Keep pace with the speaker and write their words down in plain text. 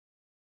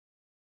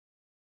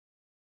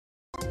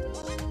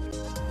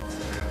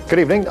Good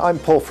evening, I'm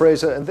Paul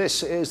Fraser and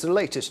this is the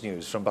latest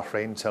news from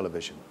Bahrain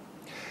television.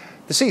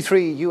 The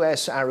C3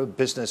 US Arab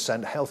Business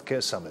and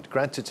Healthcare Summit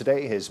granted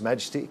today His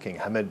Majesty King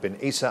Hamad bin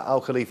Isa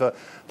Al Khalifa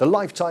the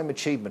Lifetime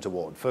Achievement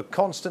Award for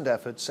constant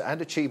efforts and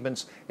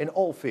achievements in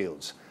all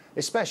fields,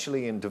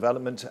 especially in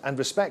development and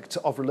respect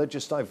of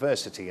religious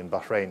diversity in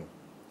Bahrain.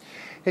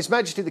 His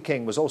Majesty the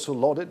King was also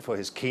lauded for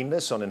his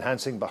keenness on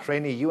enhancing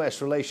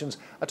Bahraini-US relations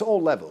at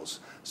all levels,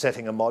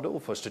 setting a model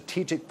for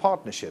strategic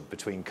partnership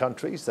between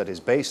countries that is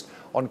based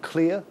on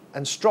clear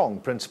and strong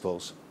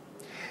principles.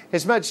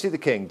 His Majesty the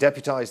King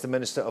deputised the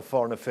Minister of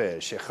Foreign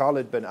Affairs, Sheikh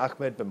Khalid bin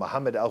Ahmed bin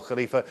Mohammed Al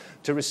Khalifa,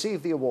 to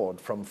receive the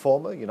award from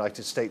former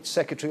United States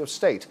Secretary of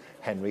State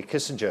Henry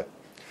Kissinger.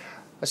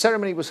 A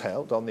ceremony was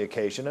held on the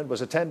occasion and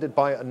was attended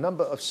by a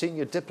number of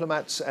senior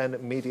diplomats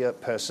and media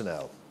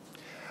personnel.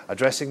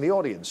 Addressing the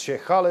audience,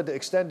 Sheikh Khalid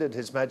extended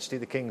His Majesty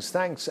the King's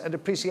thanks and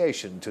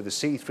appreciation to the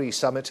C3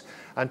 Summit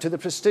and to the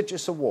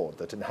prestigious award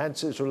that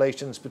enhances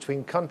relations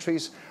between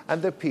countries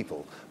and their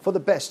people for the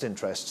best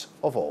interests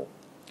of all.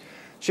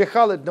 Sheikh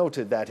Khalid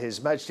noted that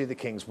His Majesty the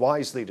King's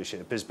wise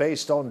leadership is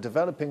based on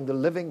developing the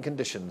living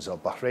conditions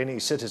of Bahraini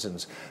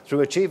citizens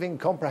through achieving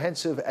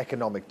comprehensive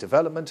economic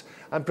development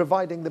and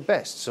providing the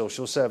best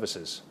social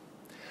services.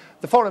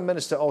 The Foreign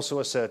Minister also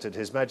asserted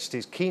His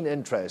Majesty's keen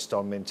interest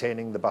on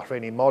maintaining the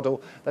Bahraini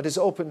model that is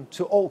open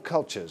to all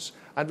cultures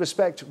and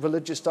respect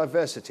religious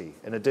diversity,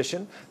 in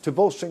addition to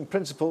bolstering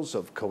principles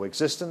of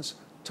coexistence,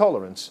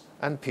 tolerance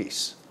and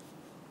peace.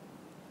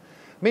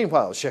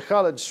 Meanwhile, Sheikh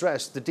Khalid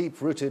stressed the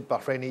deep-rooted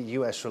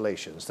Bahraini-US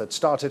relations that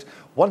started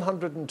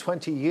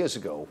 120 years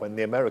ago when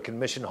the American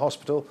Mission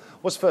Hospital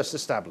was first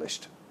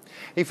established.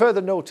 He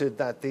further noted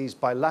that these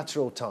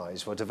bilateral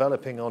ties were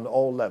developing on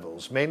all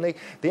levels, mainly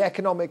the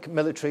economic,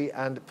 military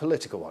and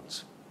political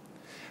ones.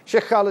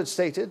 Sheikh Khalid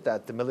stated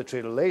that the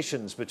military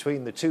relations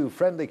between the two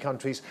friendly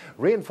countries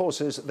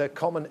reinforces their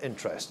common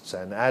interests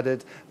and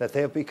added that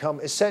they have become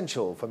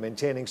essential for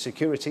maintaining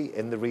security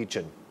in the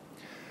region.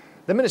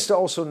 The minister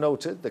also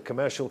noted the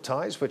commercial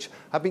ties which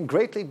have been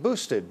greatly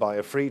boosted by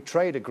a free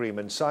trade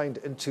agreement signed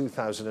in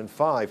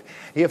 2005.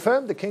 He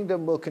affirmed the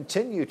kingdom will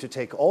continue to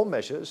take all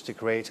measures to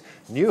create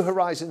new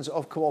horizons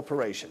of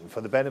cooperation for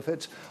the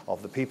benefit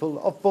of the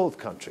people of both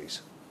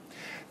countries.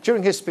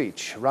 During his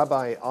speech,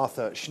 Rabbi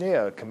Arthur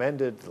Schneer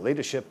commended the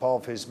leadership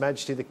of His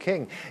Majesty the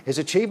King, his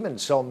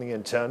achievements on the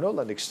internal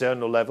and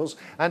external levels,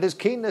 and his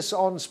keenness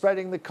on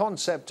spreading the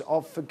concept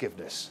of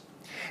forgiveness.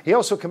 He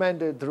also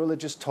commended the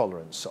religious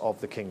tolerance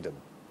of the kingdom.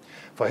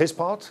 For his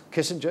part,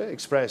 Kissinger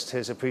expressed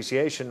his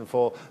appreciation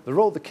for the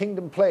role the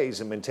kingdom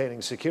plays in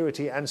maintaining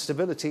security and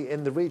stability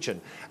in the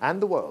region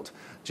and the world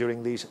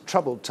during these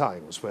troubled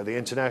times where the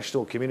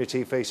international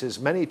community faces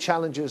many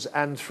challenges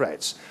and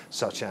threats,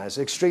 such as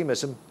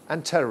extremism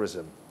and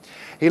terrorism.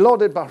 He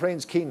lauded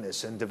Bahrain's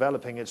keenness in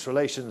developing its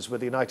relations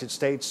with the United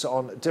States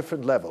on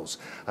different levels,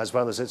 as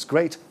well as its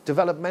great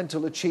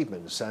developmental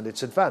achievements and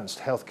its advanced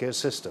healthcare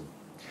system.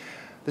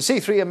 The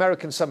C3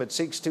 American Summit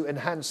seeks to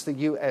enhance the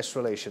US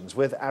relations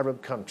with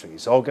Arab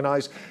countries,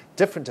 organize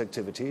different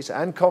activities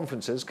and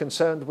conferences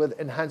concerned with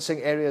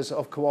enhancing areas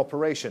of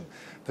cooperation,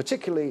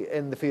 particularly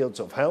in the fields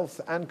of health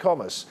and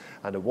commerce,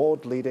 and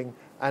award leading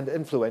and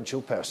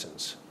influential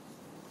persons.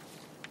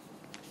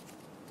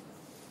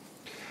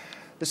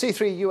 The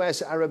C3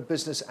 US Arab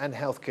Business and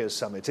Healthcare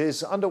Summit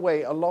is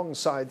underway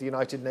alongside the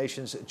United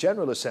Nations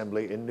General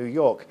Assembly in New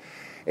York.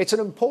 It's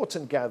an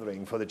important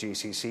gathering for the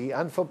GCC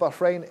and for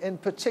Bahrain in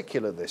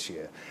particular this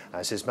year,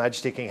 as His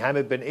Majesty King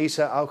Hamad bin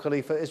Isa Al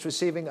Khalifa is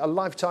receiving a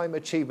Lifetime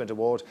Achievement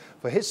Award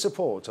for his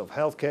support of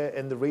healthcare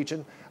in the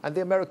region and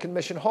the American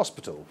Mission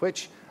Hospital,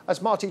 which, as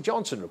Marty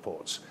Johnson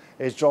reports,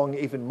 is drawing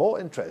even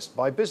more interest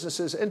by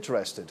businesses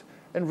interested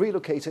in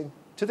relocating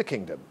to the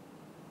kingdom.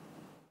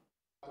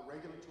 The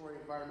regulatory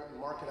environment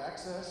and market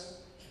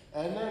access,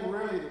 and then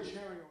really the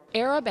cherry.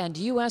 Arab and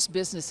U.S.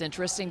 business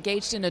interests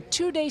engaged in a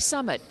two-day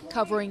summit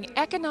covering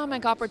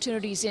economic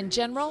opportunities in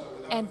general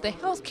and the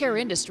healthcare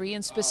industry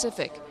in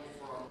specific.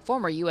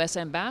 Former U.S.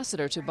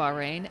 Ambassador to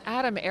Bahrain,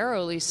 Adam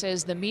Aroli,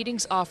 says the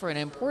meetings offer an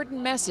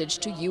important message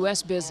to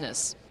U.S.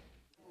 business.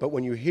 But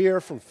when you hear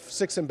from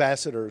 6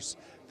 ambassadors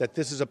that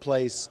this is a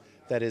place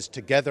that is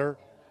together,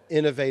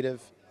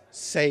 innovative,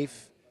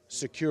 safe,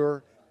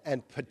 secure,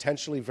 and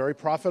potentially very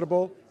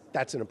profitable,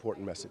 that's an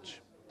important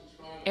message.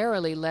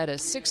 Aroli led a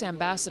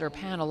 6-ambassador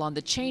panel on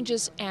the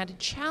changes and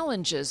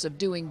challenges of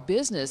doing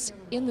business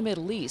in the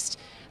Middle East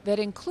that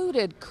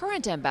included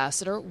current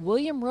ambassador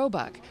William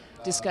Roebuck,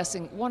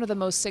 discussing one of the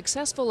most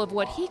successful of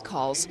what he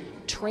calls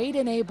trade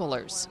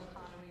enablers.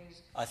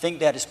 I think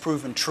that has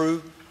proven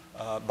true.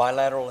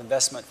 Bilateral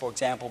investment, for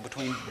example,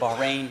 between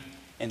Bahrain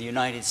and the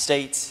United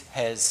States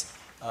has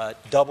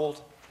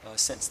doubled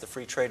since the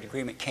free trade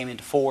agreement came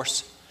into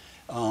force.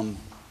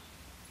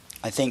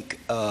 I think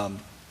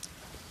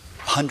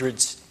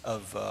hundreds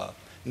of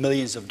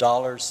millions of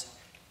dollars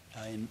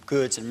in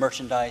goods and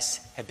merchandise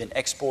have been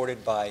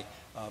exported by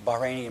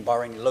Bahraini and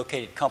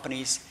Bahraini-located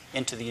companies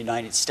into the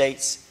United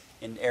States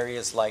in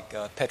areas like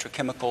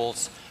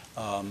petrochemicals,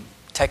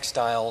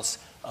 textiles,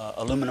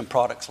 aluminum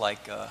products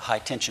like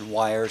high-tension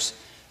wires.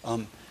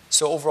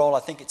 So overall,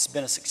 I think it's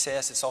been a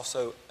success. It's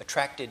also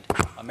attracted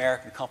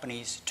American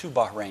companies to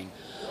Bahrain.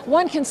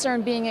 One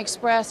concern being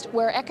expressed,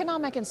 where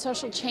economic and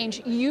social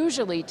change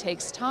usually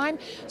takes time,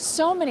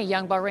 so many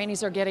young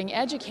Bahrainis are getting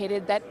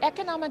educated that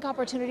economic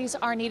opportunities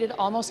are needed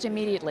almost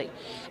immediately.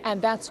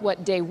 And that's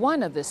what day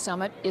one of this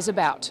summit is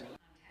about.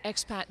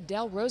 Expat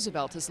Del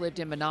Roosevelt has lived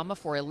in Manama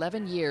for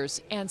 11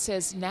 years and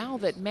says now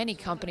that many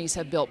companies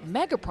have built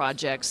mega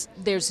projects,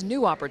 there's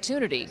new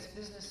opportunity.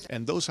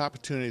 And those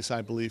opportunities,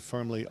 I believe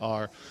firmly,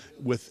 are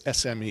with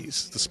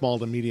SMEs, the small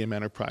to medium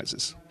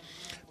enterprises,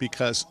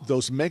 because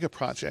those mega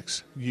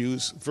projects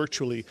use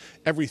virtually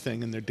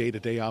everything in their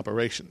day-to-day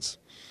operations.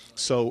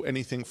 So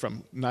anything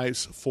from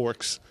knives,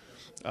 forks,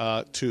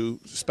 to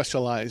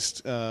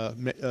specialized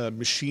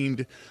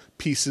machined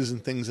pieces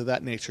and things of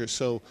that nature.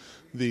 So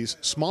these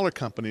smaller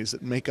companies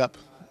that make up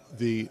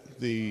the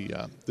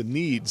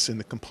needs and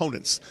the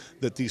components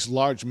that these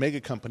large mega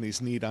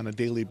companies need on a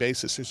daily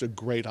basis, there's a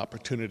great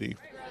opportunity.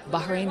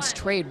 Bahrain's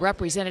Trade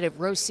Representative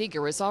Rose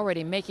Seeger is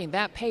already making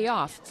that pay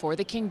off for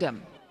the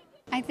kingdom.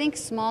 I think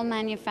small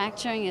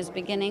manufacturing is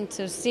beginning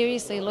to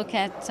seriously look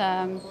at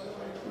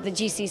the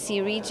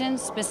GCC region,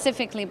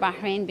 specifically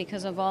Bahrain,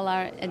 because of all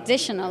our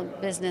additional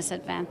business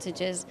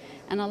advantages.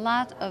 And a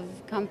lot of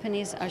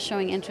companies are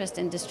showing interest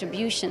in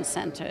distribution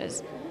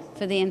centers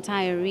for the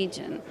entire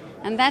region.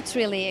 And that's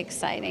really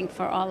exciting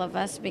for all of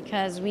us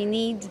because we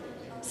need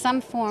some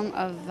form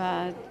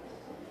of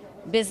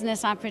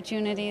business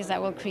opportunities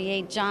that will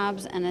create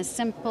jobs, and a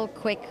simple,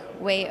 quick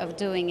way of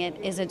doing it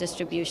is a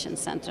distribution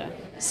center.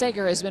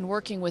 Seeger has been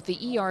working with the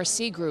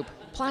ERC Group,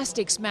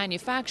 plastics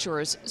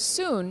manufacturers,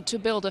 soon to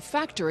build a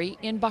factory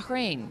in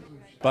Bahrain.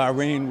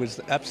 Bahrain was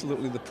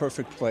absolutely the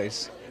perfect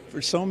place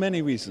for so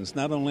many reasons,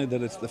 not only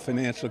that it's the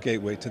financial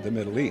gateway to the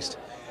Middle East,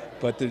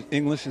 but the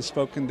English is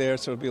spoken there,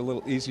 so it'll be a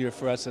little easier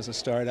for us as a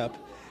startup.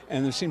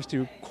 And there seems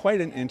to be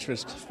quite an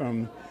interest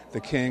from the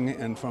king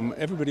and from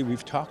everybody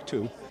we've talked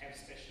to.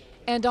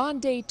 And on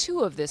day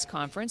two of this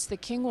conference, the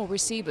king will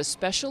receive a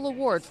special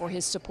award for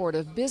his support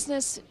of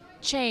business,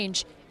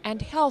 change,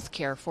 and health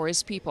care for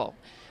his people.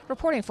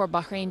 Reporting for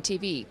Bahrain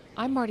TV,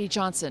 I'm Marty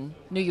Johnson,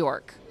 New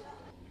York.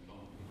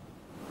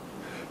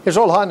 His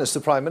Royal Highness the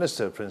Prime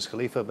Minister, Prince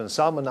Khalifa bin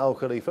Salman Al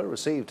Khalifa,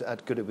 received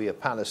at Gudaibiya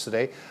Palace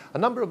today a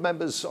number of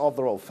members of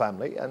the royal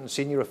family and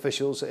senior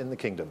officials in the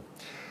kingdom.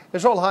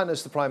 His Royal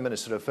Highness the Prime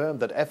Minister affirmed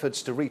that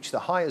efforts to reach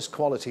the highest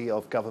quality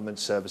of government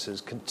services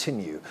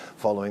continue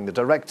following the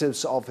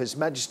directives of His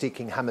Majesty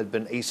King Hamad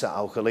bin Isa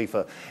Al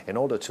Khalifa in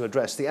order to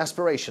address the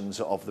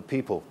aspirations of the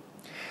people.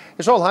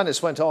 His Royal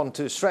Highness went on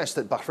to stress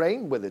that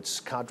Bahrain, with its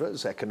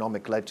cadres,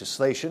 economic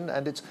legislation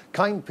and its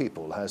kind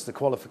people, has the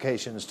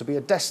qualifications to be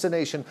a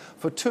destination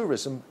for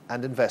tourism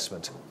and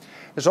investment.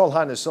 His Royal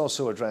Highness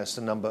also addressed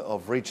a number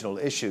of regional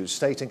issues,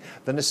 stating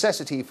the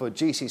necessity for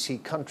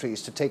GCC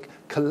countries to take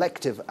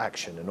collective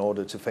action in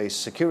order to face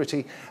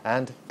security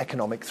and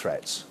economic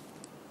threats.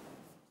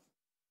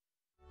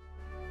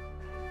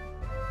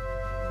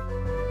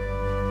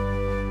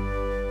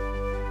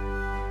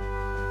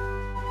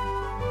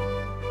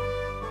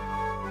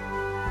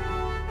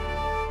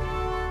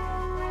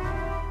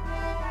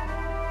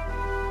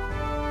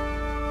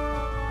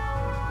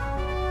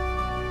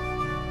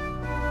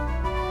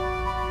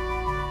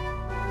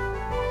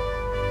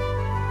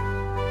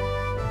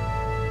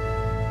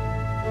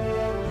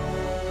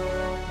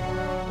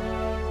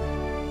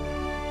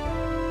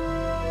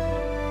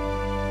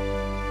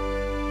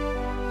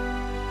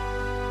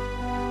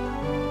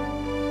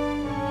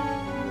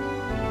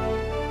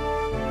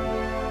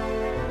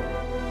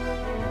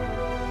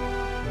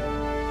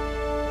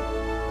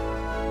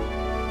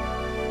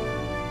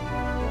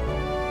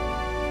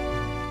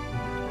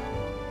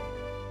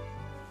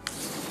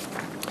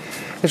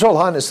 His Royal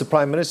Highness the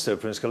Prime Minister,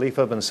 Prince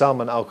Khalifa bin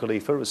Salman Al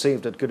Khalifa,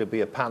 received at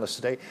Gudaibiya Palace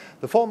today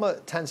the former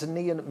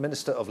Tanzanian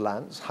Minister of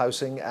Lands,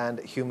 Housing and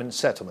Human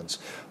Settlements,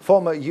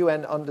 former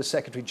UN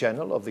Under-Secretary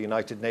General of the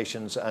United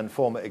Nations and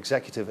former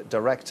Executive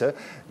Director,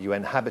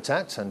 UN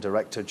Habitat and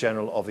Director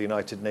General of the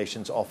United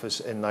Nations Office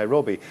in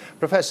Nairobi,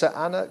 Professor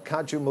Anna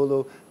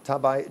Kajumulu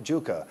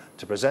Tibaijuka,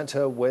 to present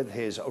her with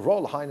His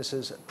Royal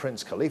Highness's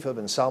Prince Khalifa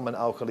bin Salman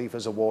Al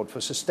Khalifa's Award for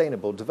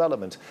Sustainable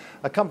Development,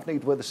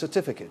 accompanied with a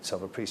certificate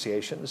of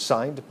appreciation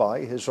signed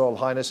by His Royal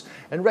Highness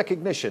in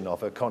recognition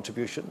of her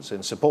contributions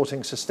in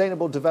supporting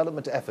sustainable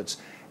development efforts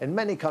in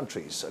many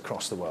countries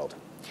across the world.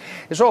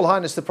 His Royal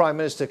Highness the Prime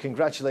Minister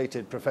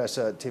congratulated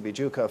Professor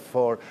Tibaijuka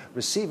for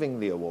receiving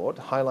the award,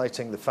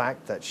 highlighting the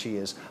fact that she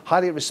is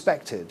highly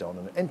respected on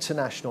an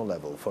international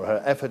level for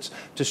her efforts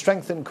to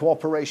strengthen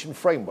cooperation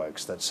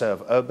frameworks that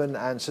serve urban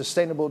and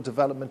sustainable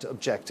development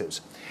objectives.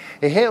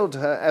 He hailed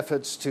her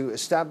efforts to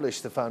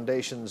establish the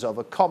foundations of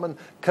a common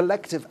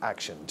collective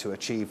action to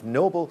achieve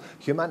noble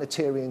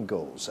humanitarian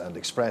goals and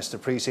expressed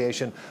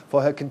appreciation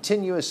for her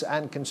continuous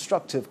and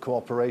constructive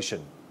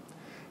cooperation.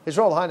 His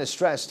Royal Highness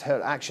stressed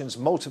her actions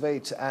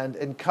motivate and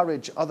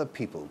encourage other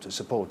people to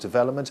support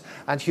development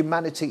and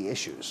humanity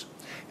issues.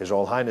 His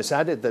Royal Highness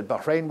added that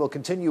Bahrain will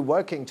continue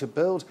working to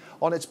build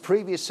on its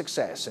previous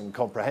success in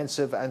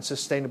comprehensive and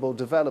sustainable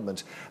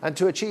development and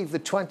to achieve the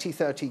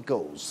 2030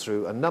 goals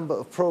through a number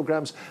of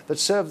programs that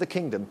serve the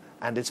kingdom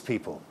and its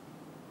people.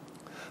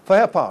 For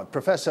her part,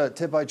 Professor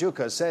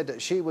Tibaijuka said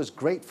she was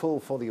grateful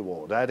for the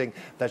award, adding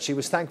that she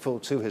was thankful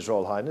to His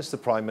Royal Highness, the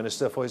Prime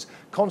Minister, for his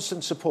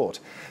constant support.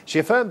 She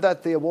affirmed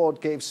that the award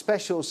gave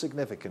special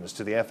significance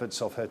to the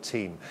efforts of her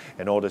team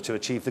in order to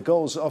achieve the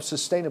goals of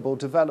sustainable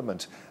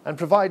development and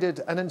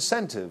provided an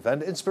incentive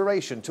and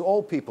inspiration to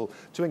all people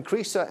to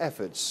increase their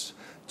efforts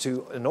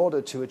in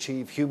order to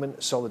achieve human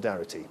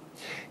solidarity.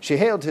 She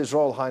hailed His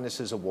Royal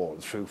Highness's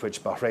award, through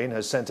which Bahrain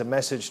has sent a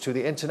message to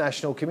the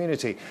international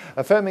community,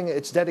 affirming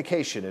its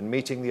dedication in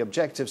meeting the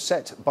objectives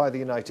set by the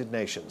United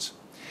Nations.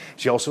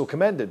 She also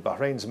commended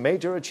Bahrain's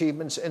major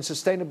achievements in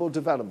sustainable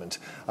development,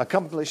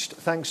 accomplished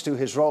thanks to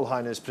His Royal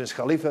Highness Prince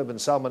Khalifa bin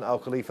Salman Al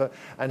Khalifa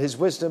and his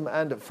wisdom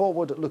and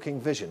forward-looking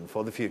vision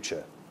for the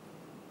future.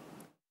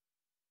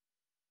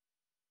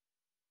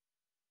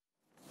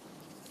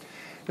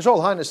 His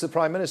Royal Highness the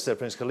Prime Minister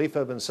Prince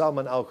Khalifa bin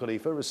Salman Al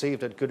Khalifa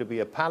received at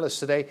Gudaibiya Palace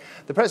today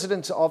the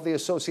President of the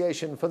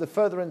Association for the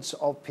Furtherance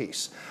of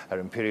Peace, Her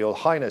Imperial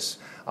Highness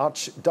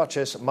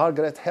Archduchess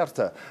Margaret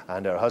Herta,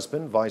 and her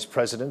husband, Vice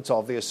President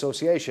of the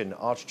Association,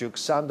 Archduke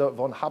Sander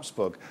von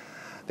Habsburg.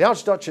 The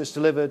Archduchess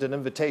delivered an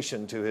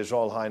invitation to His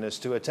Royal Highness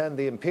to attend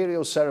the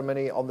imperial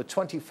ceremony on the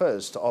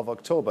 21st of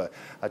October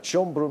at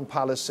Schönbrunn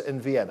Palace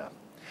in Vienna.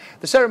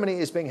 The ceremony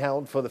is being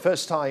held for the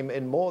first time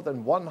in more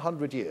than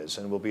 100 years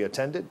and will be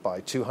attended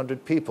by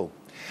 200 people.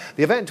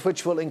 The event,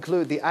 which will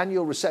include the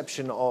annual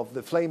reception of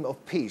the Flame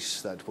of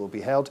Peace that will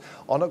be held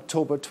on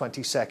October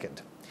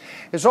 22nd.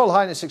 His Royal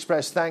Highness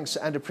expressed thanks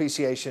and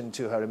appreciation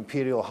to Her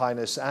Imperial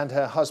Highness and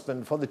her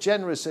husband for the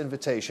generous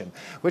invitation,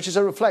 which is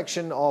a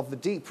reflection of the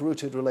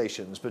deep-rooted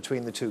relations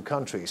between the two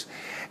countries.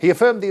 He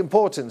affirmed the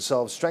importance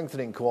of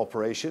strengthening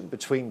cooperation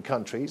between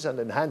countries and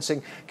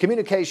enhancing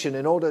communication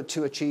in order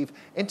to achieve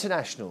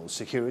international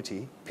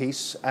security,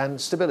 peace and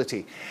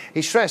stability.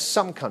 He stressed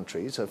some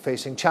countries are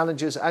facing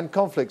challenges and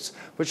conflicts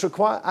which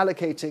require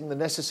allocating the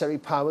necessary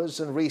powers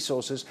and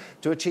resources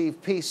to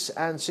achieve peace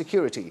and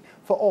security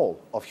for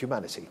all of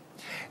humanity.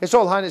 His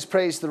Royal Highness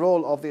praised the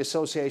role of the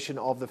Association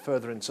of the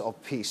Furtherance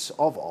of Peace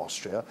of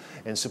Austria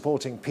in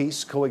supporting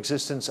peace,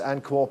 coexistence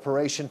and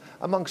cooperation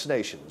amongst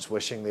nations,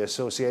 wishing the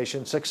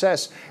association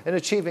success in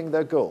achieving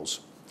their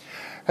goals.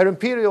 Her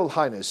Imperial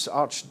Highness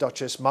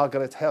Archduchess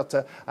Margaret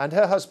Herta and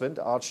her husband,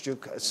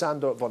 Archduke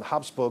Sander von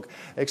Habsburg,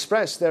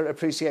 expressed their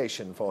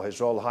appreciation for His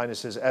Royal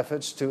Highness's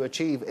efforts to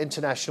achieve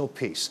international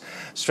peace,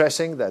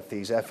 stressing that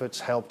these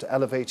efforts helped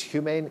elevate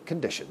humane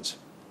conditions.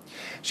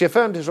 She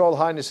affirmed His Royal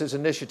Highness's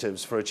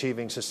initiatives for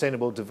achieving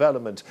sustainable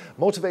development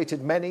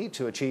motivated many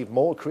to achieve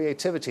more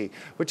creativity,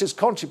 which has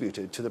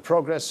contributed to the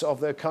progress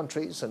of their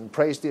countries, and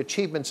praised the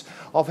achievements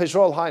of His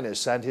Royal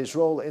Highness and his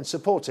role in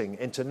supporting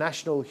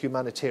international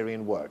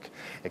humanitarian work,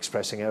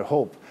 expressing her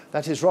hope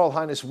that His Royal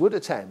Highness would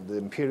attend the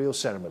imperial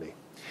ceremony.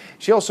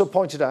 She also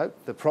pointed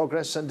out the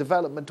progress and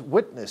development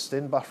witnessed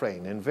in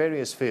Bahrain in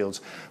various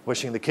fields,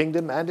 wishing the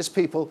kingdom and its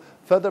people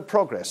further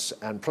progress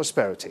and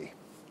prosperity.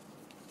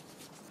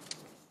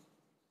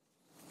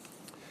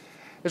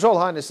 His Royal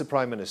Highness the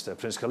Prime Minister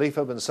Prince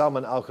Khalifa bin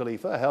Salman Al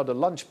Khalifa held a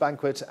lunch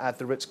banquet at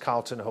the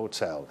Ritz-Carlton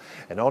Hotel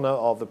in honour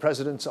of the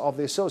President of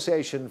the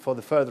Association for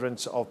the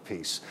Furtherance of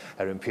Peace,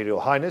 Her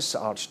Imperial Highness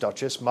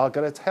Archduchess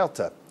Margaret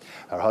Herta.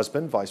 Her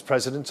husband, Vice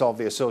President of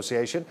the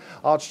Association,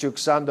 Archduke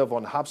Sander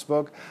von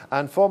Habsburg,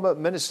 and former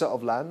Minister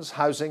of Lands,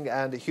 Housing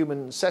and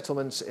Human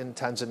Settlements in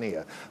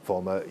Tanzania,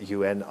 former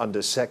UN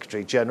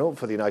Under-Secretary General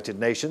for the United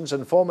Nations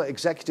and former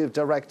Executive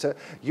Director,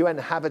 UN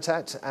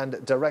Habitat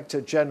and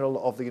Director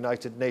General of the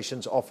United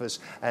Nations Office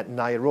at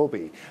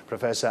Nairobi,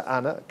 Professor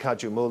Anna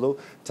Kajumulu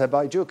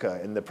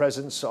Tibaijuka, in the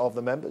presence of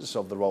the members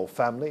of the royal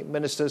family,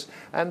 ministers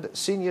and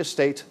senior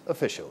state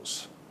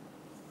officials.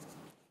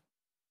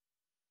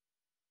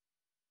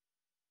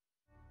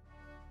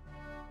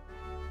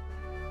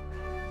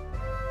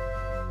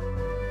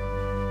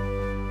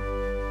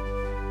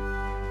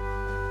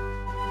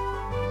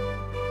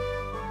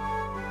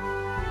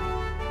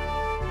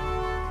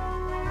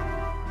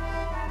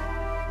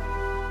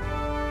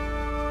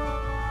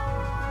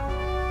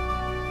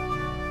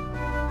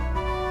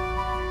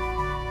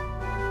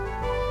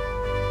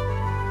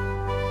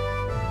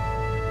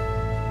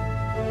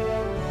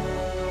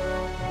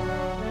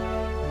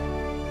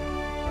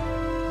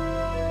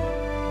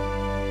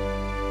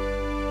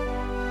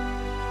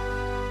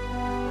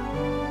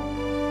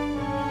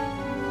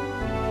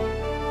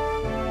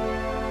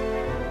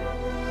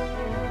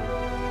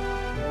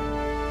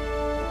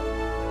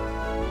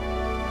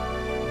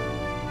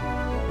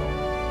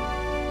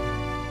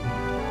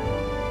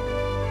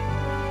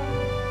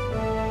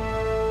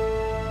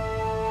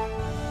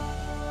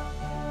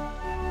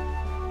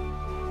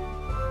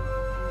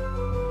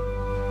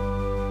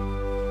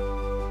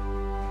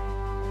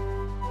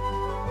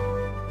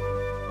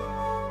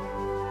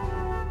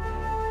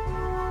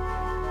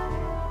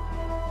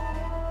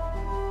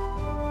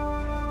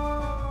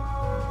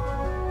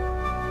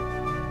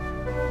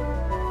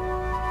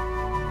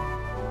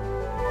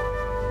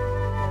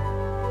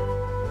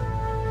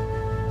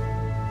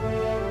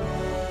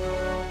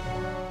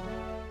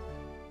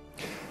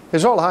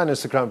 His Royal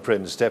Highness the Crown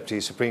Prince,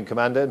 Deputy Supreme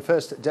Commander and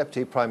First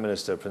Deputy Prime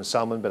Minister Prince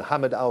Salman bin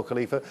Hamad Al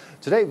Khalifa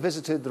today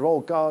visited the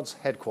Royal Guards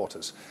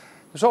headquarters.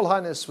 His Royal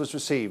Highness was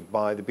received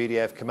by the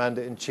BDF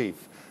Commander-in-Chief,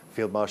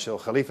 Field Marshal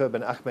Khalifa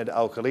bin Ahmed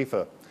Al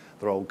Khalifa,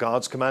 the Royal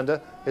Guards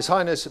Commander, His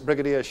Highness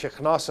Brigadier Sheikh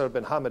Nasser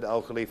bin Hamad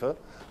Al Khalifa,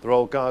 the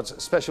Royal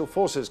Guards Special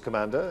Forces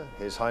Commander,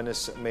 His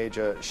Highness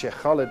Major Sheikh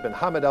Khalid bin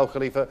Hamad Al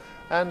Khalifa,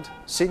 and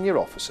senior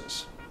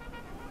officers.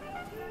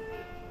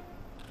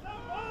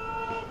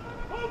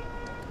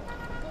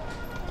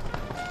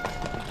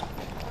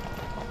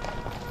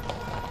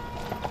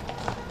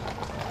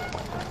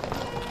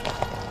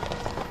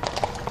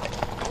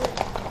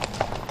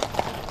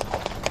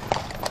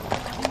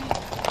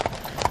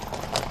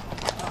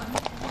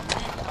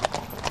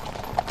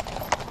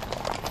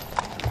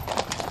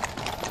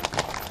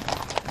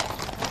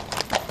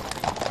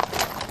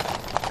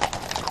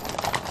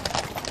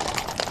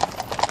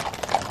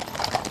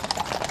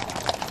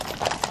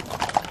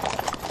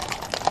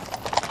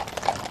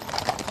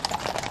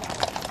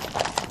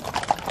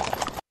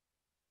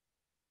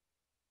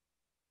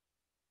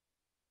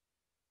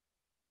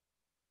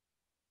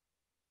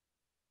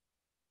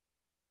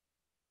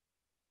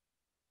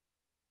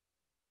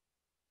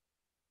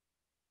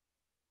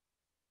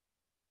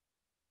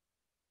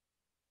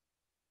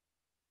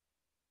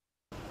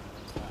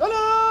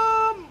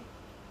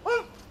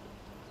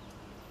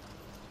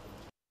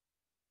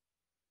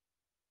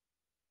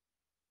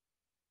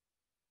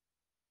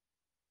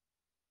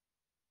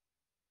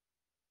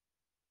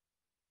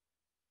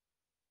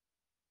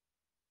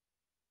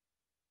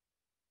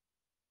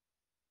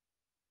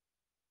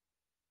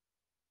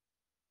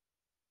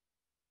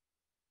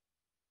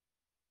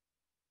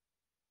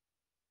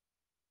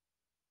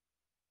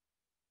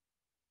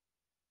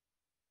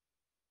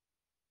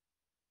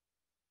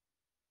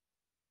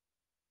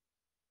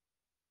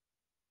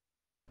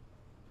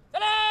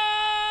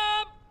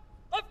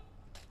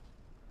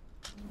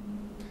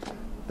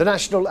 The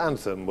national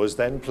anthem was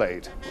then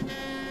played.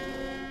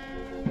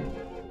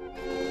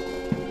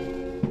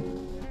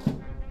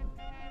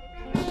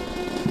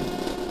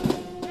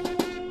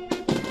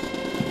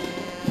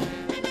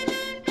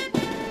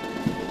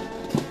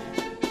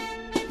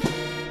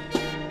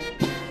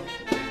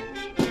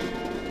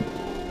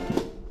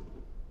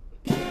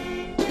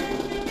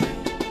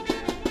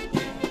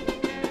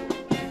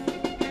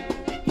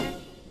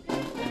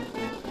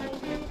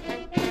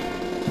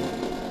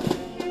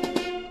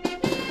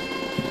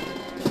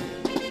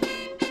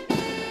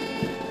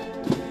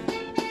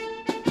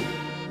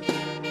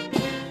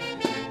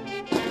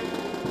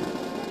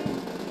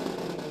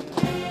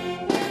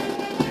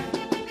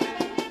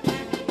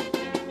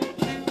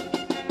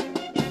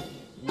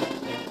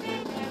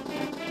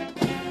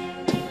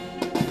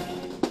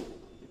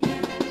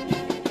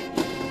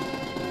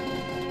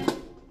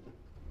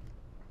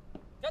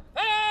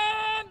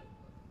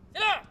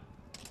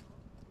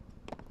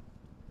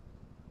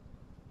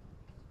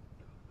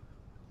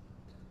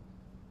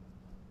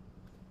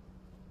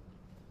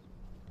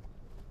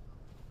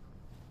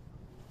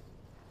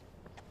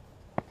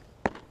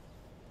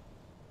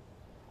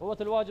 قوة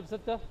الواجب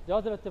 6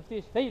 جاهزة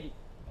للتفتيش سيدي.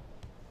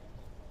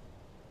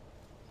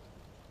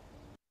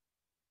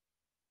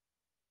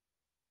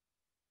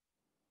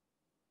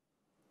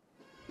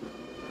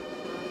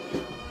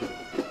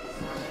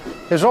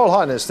 His Royal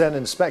Highness then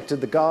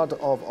inspected the Guard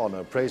of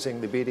Honour, praising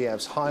the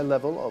BDF's high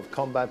level of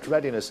combat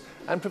readiness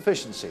and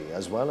proficiency,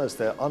 as well as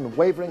their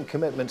unwavering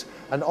commitment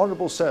and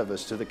honourable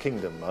service to the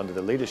Kingdom under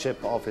the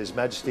leadership of His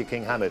Majesty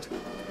King Hamad.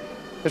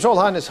 His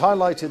Royal Highness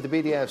highlighted the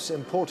BDF's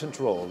important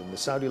role in the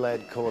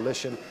Saudi-led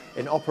coalition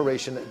in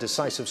Operation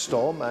Decisive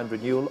Storm and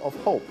Renewal of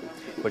Hope,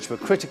 which were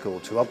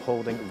critical to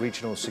upholding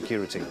regional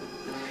security.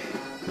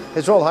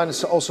 His Royal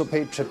Highness also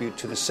paid tribute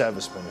to the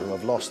servicemen who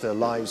have lost their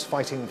lives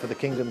fighting for the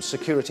Kingdom's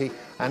security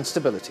and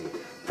stability,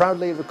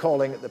 proudly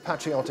recalling the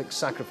patriotic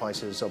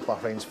sacrifices of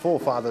Bahrain's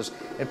forefathers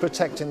in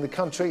protecting the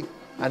country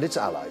and its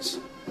allies.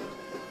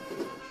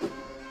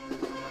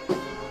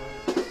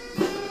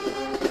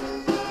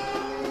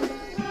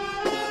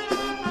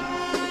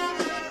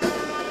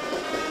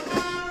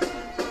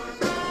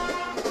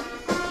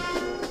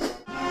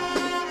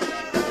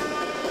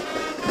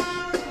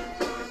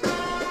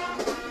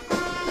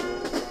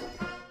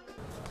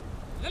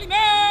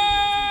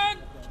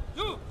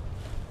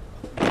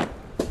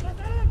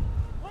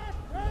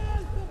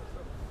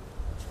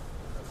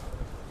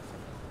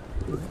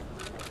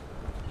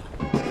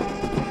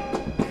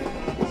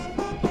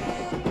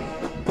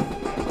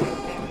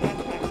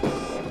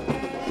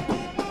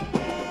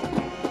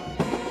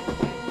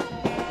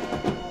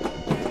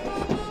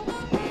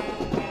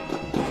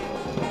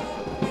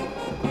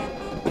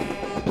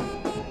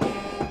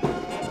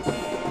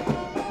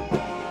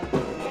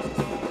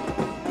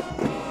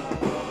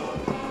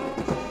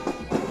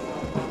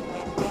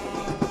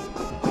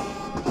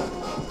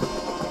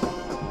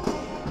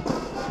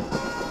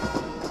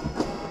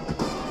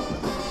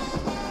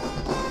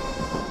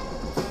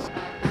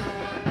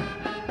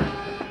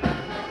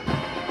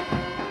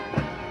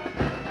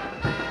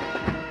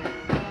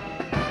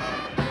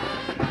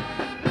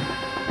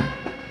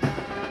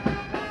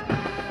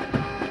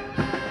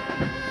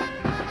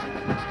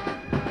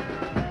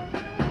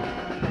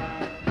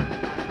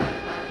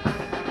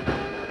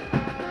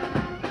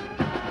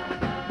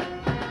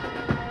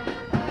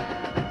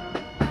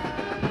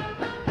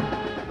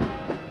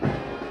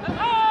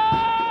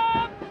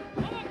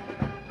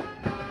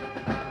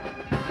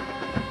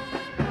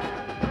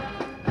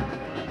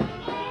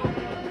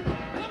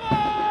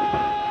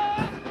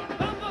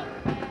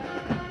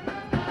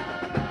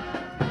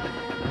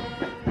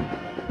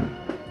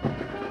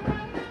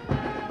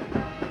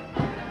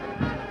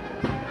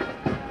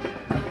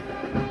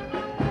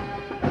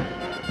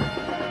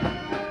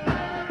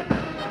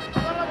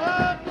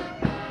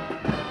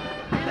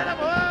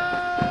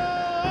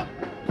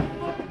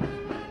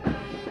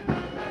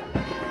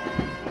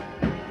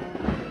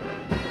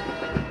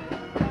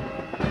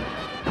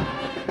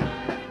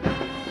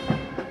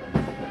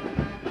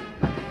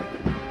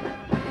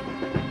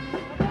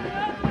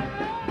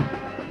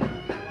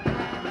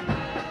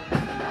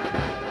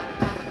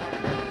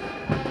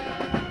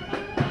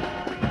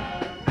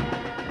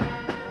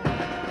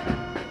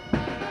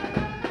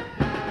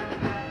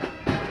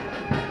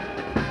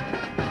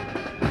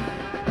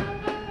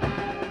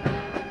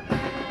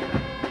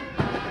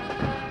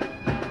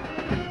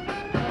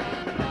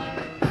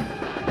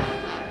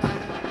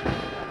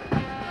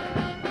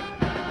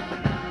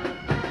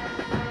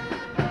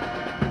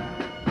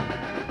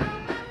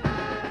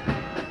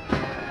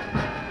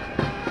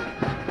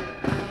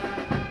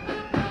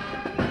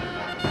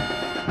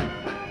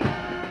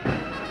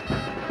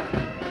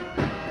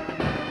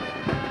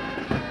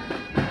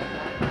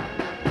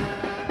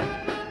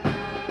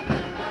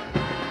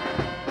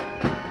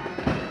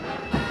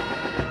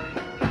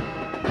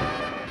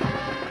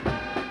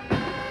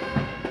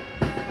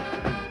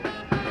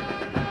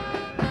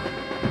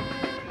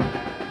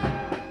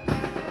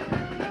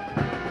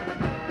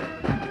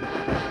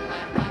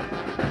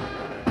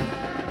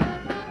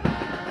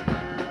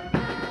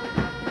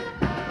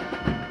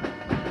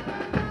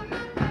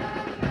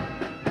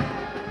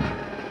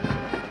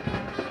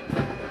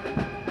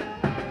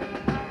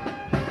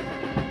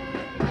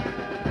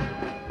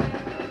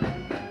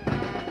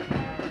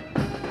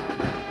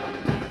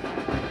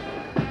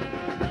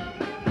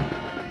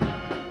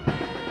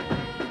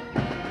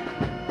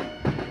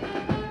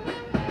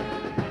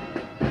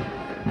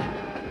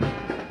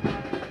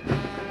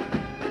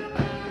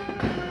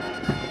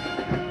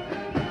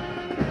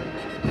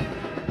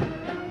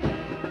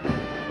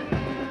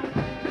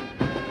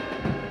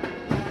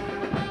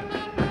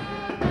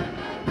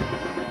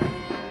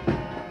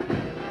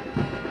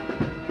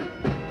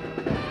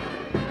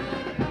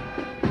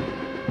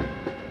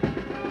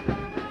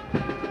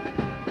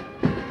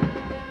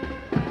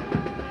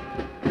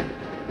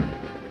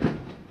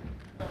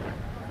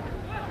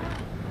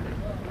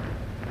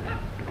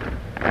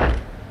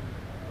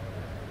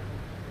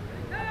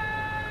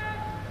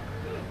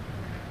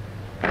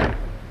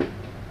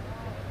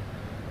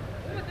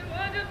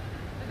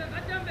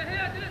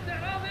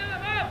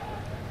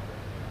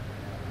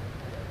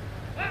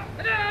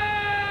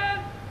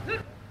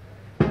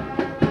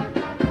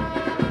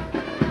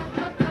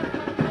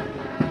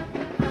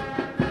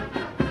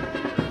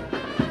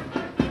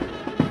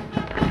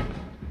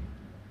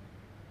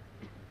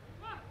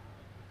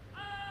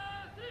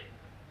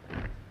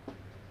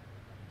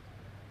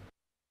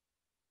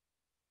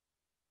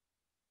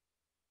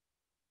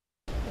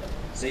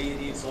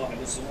 سيدي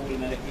صاحب السمو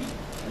الملكي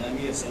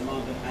الأمير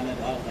سلمان بن حمد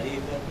آل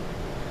خليفة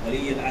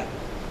ولي العهد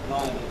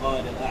نائب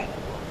القائد الأعلى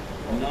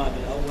والنائب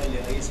الأول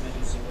لرئيس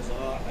مجلس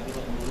الوزراء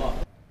حفظكم الله،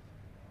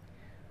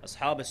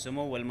 أصحاب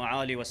السمو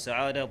والمعالي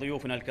والسعادة،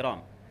 ضيوفنا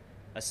الكرام،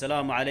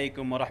 السلام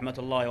عليكم ورحمة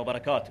الله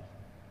وبركاته.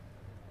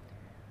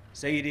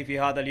 سيدي، في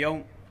هذا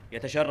اليوم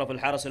يتشرف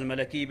الحرس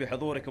الملكي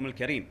بحضوركم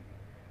الكريم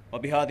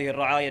وبهذه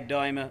الرعاية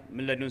الدائمة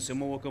من لدن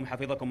سموكم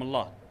حفظكم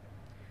الله.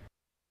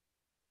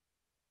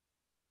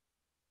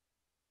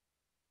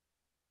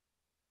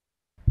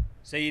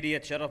 سيدي،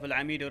 يتشرف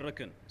العميد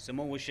الركن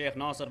سمو الشيخ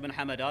ناصر بن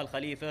حمد آل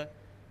خليفة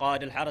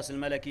قائد الحرس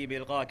الملكي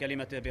بإلقاء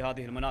كلمته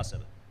بهذه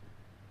المناسبة.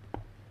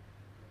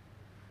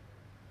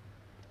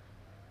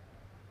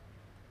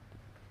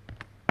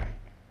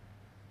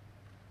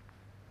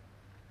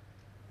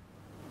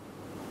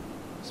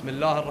 بسم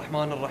الله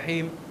الرحمن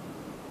الرحيم.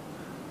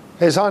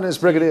 His Highness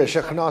Brigadier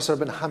Sheikh Nasser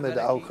bin Hamad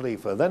Al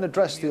Khalifa then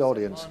addressed the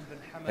audience.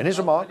 In his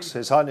remarks,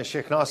 His Highness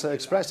Sheikh Nasser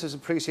expressed his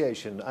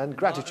appreciation and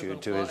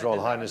gratitude to His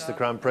Royal Highness the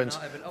Crown Prince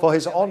for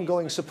his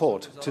ongoing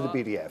support to the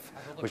BDF,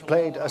 which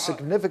played a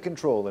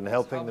significant role in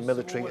helping the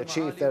military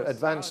achieve their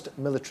advanced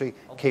military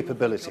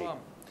capability.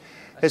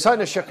 His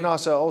Highness Sheikh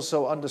Nasser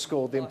also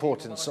underscored the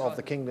importance of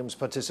the Kingdom's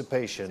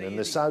participation in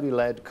the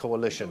Saudi-led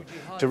coalition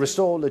to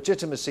restore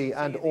legitimacy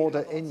and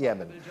order in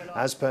Yemen,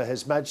 as per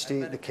His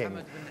Majesty the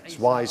King's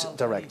wise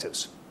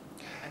directives.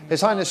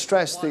 His Highness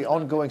stressed the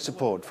ongoing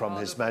support from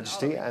His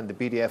Majesty and the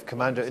BDF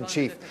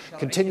Commander-in-Chief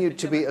continued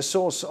to be a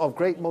source of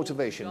great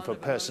motivation for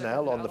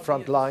personnel on the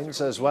front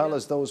lines, as well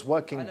as those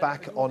working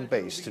back on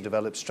base to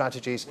develop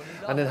strategies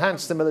and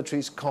enhance the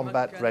military's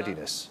combat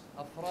readiness.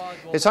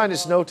 His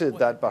Highness noted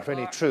that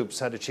Bahraini troops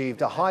had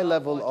achieved a high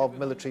level of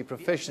military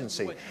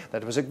proficiency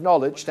that was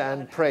acknowledged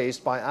and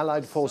praised by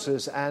Allied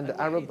forces and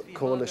Arab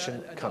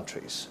coalition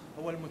countries.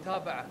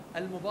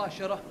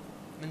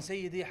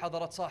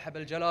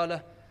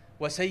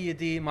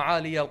 وسيدي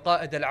معالي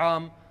القائد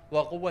العام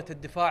وقوة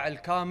الدفاع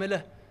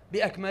الكاملة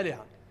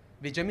بأكملها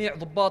بجميع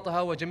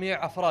ضباطها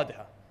وجميع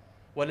أفرادها،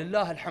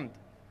 ولله الحمد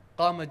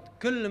قامت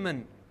كل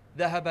من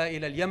ذهب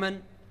إلى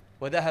اليمن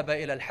وذهب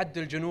إلى الحد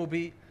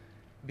الجنوبي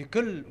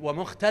بكل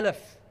ومختلف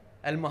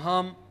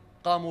المهام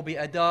قاموا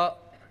بأداء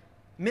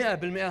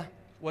 100%،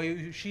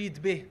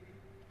 ويشيد به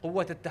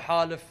قوة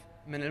التحالف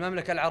من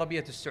المملكة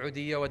العربية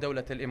السعودية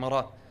ودولة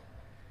الإمارات.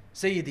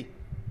 سيدي،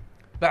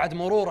 بعد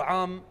مرور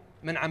عام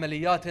من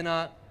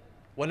عملياتنا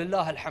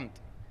ولله الحمد،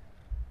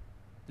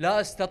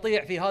 لا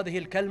أستطيع في هذه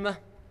الكلمة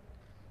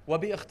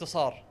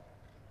وباختصار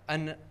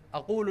أن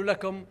أقول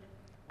لكم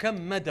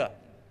كم مدى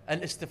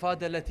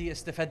الاستفادة التي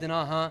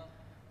استفدناها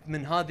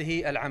من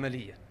هذه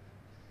العملية.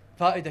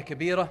 فائدة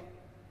كبيرة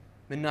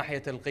من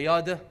ناحية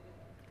القيادة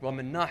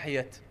ومن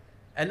ناحية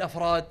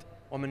الأفراد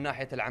ومن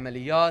ناحية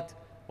العمليات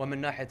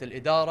ومن ناحية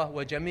الإدارة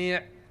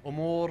وجميع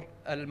أمور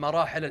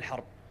المراحل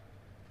الحرب.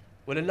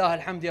 ولله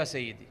الحمد يا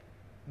سيدي،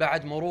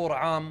 بعد مرور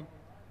عام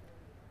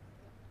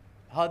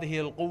هذه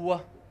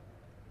القوة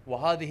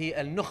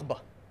وهذه النخبة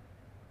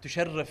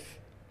تشرف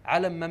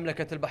علم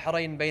مملكة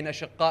البحرين بين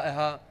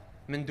أشقائها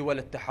من دول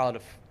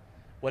التحالف،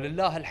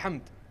 ولله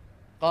الحمد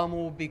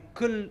قاموا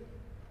بكل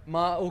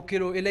ما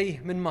أوكلوا إليه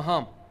من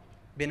مهام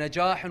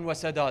بنجاح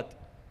وسداد،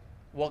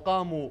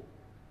 وقاموا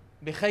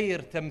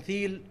بخير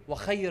تمثيل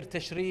وخير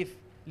تشريف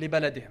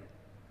لبلدهم.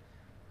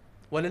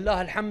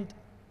 ولله الحمد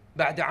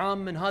بعد عام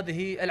من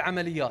هذه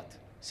العمليات،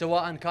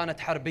 سواء كانت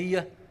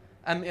حربية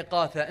أم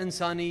إغاثة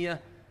إنسانية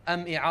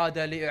أم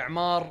إعادة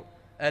لإعمار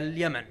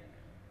اليمن،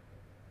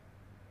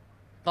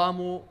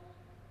 قاموا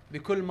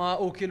بكل ما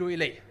أوكلوا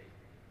إليه.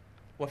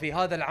 وفي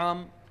هذا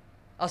العام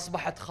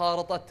أصبحت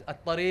خارطة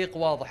الطريق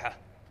واضحة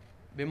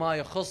بما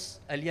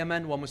يخص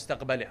اليمن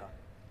ومستقبلها،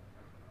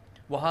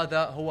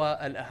 وهذا هو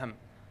الأهم.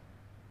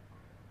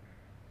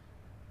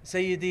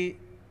 سيدي،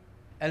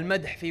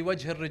 المدح في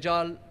وجه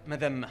الرجال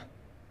مذمة،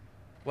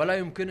 ولا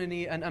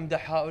يمكنني أن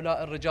أمدح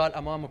هؤلاء الرجال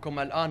أمامكم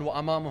الآن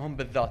وأمامهم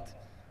بالذات،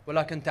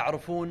 ولكن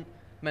تعرفون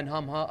من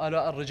هم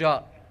هؤلاء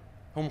الرجال،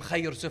 هم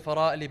خير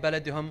سفراء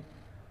لبلدهم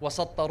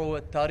وسطروا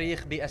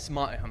التاريخ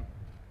بأسمائهم.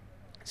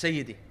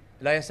 سيدي،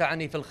 لا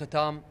يسعني في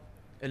الختام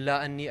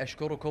إلا أني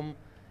أشكركم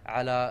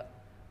على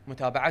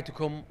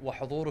متابعتكم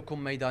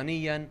وحضوركم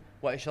ميدانيا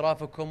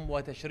وإشرافكم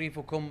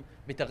وتشريفكم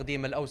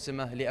بتقديم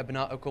الأوسمة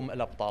لأبنائكم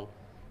الأبطال.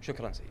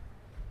 شكرا سيدي.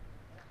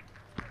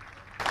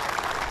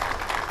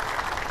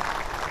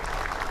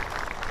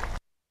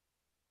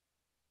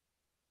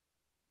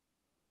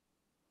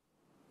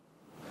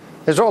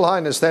 His Royal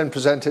Highness then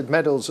presented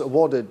medals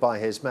awarded by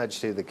His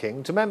Majesty the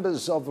King to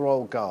members of the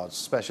Royal Guards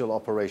Special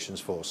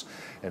Operations Force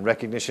in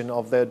recognition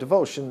of their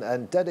devotion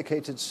and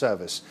dedicated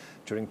service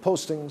during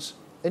postings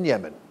in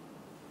Yemen.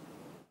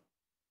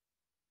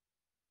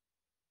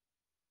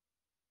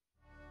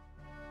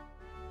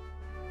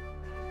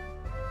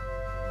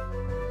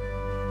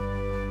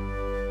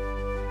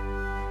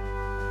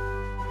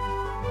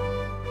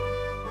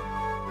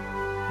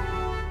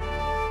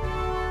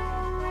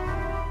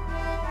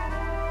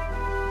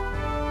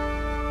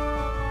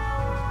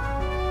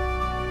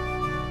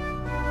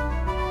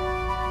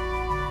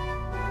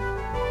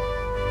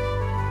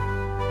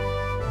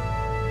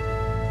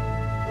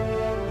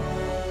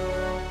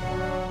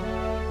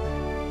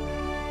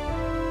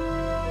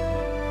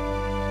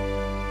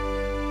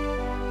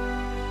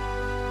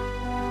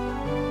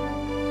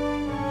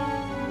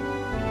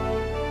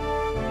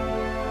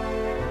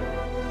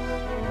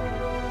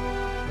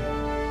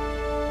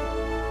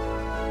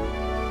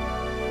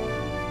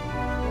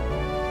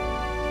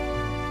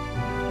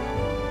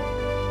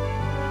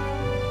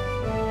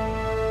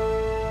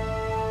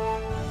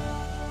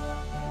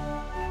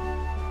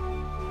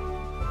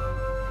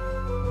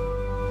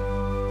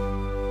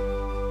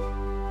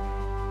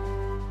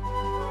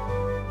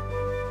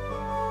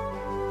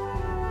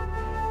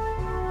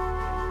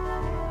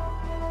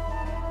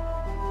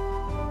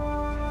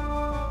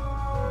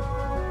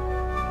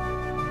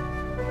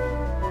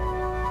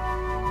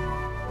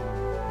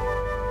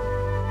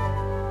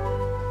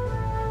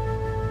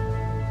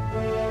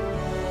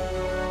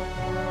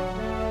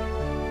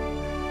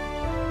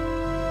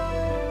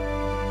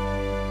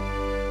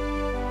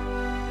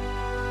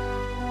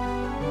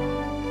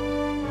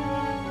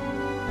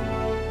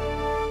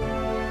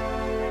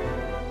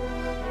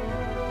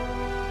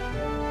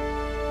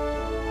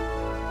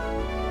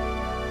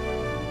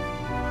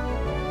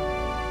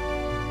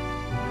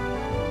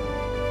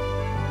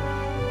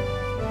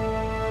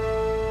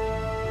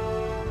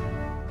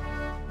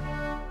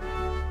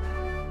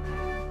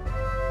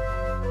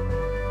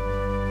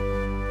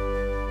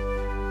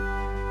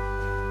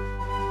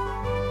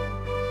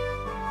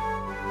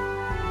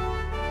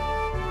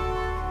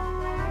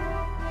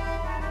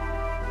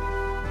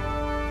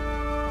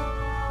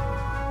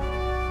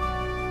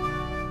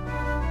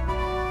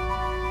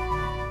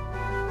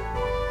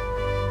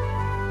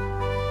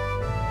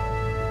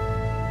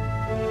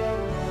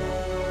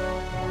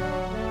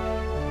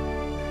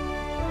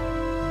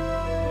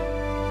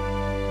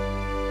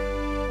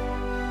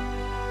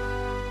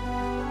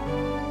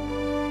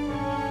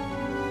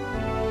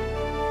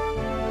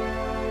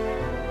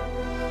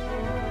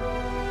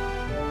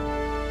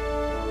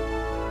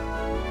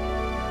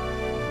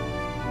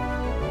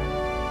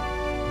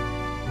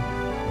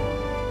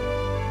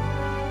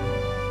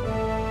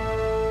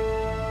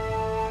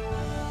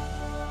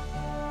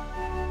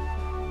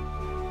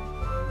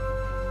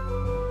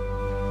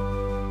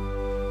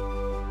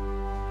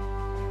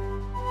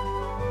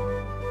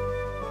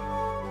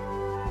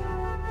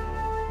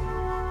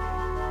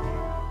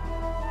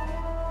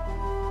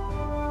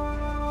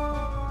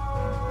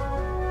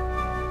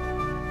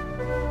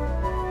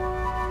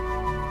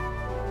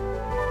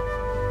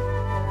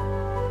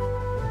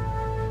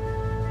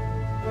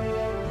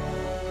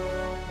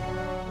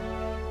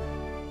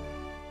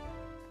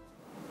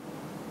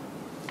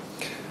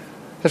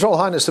 His Royal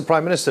Highness the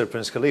Prime Minister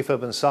Prince Khalifa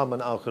bin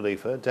Salman Al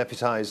Khalifa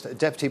deputised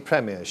Deputy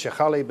Premier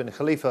Sheikh Ali bin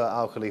Khalifa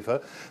Al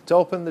Khalifa to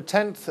open the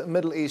 10th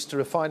Middle East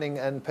Refining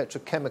and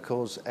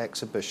Petrochemicals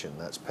Exhibition.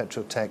 That's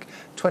Petrotech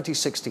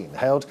 2016,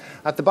 held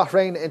at the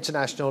Bahrain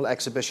International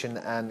Exhibition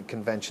and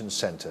Convention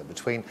Centre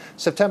between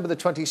September the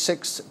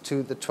 26th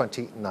to the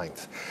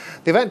 29th.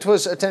 The event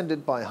was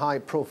attended by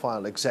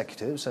high-profile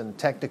executives and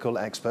technical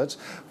experts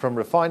from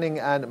refining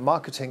and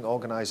marketing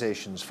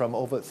organisations from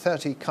over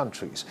 30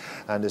 countries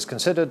and is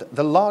considered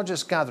the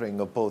largest gathering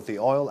of both the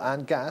oil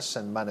and gas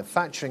and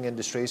manufacturing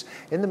industries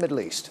in the Middle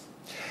East.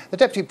 The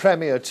Deputy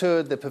Premier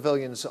toured the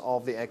pavilions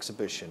of the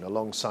exhibition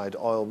alongside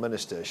Oil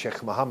Minister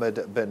Sheikh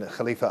Mohammed bin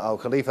Khalifa Al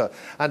Khalifa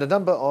and a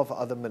number of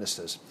other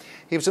ministers.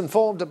 He was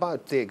informed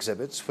about the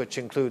exhibits, which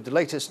include the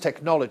latest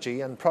technology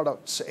and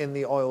products in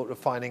the oil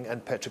refining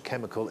and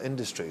petrochemical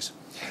industries.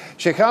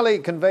 Sheikh Ali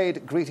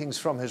conveyed greetings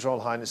from His Royal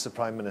Highness the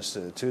Prime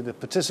Minister to the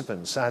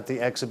participants at the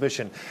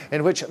exhibition,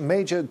 in which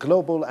major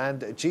global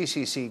and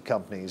GCC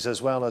companies,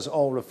 as well as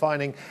oil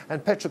refining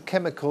and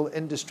petrochemical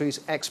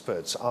industries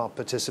experts, are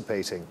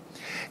participating.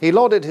 He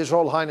lauded His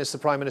Royal Highness the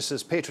Prime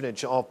Minister's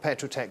patronage of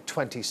Petrotech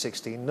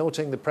 2016,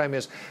 noting the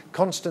Premier's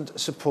constant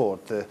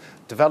support. The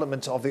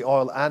development of the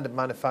oil and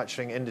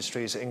manufacturing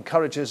industries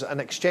encourages an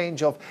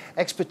exchange of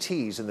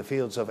expertise in the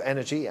fields of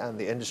energy and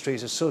the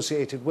industries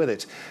associated with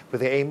it,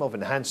 with the aim of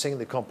enhancing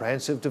the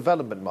comprehensive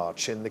development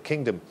march in the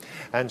Kingdom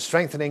and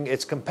strengthening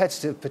its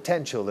competitive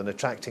potential in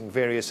attracting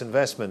various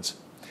investments.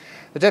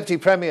 The Deputy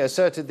Premier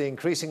asserted the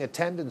increasing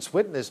attendance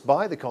witnessed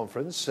by the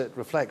conference. It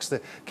reflects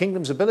the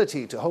Kingdom's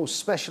ability to host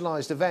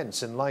specialised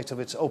events in light of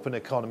its open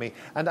economy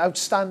and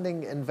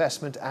outstanding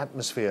investment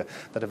atmosphere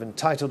that have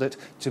entitled it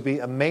to be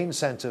a main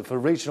centre for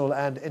regional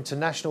and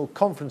international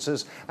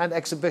conferences and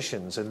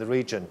exhibitions in the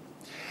region.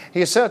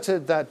 He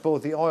asserted that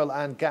both the oil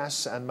and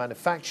gas and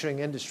manufacturing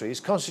industries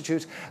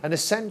constitute an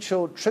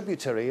essential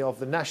tributary of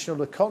the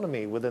national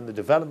economy within the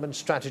development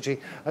strategy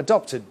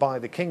adopted by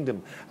the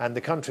Kingdom and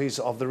the countries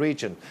of the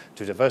region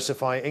to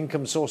diversify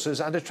income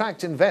sources and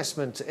attract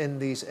investment in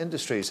these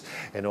industries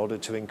in order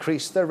to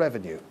increase their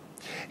revenue.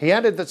 He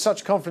added that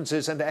such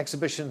conferences and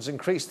exhibitions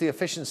increase the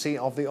efficiency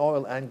of the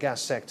oil and gas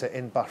sector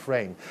in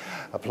Bahrain,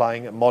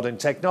 applying modern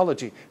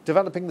technology,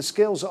 developing the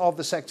skills of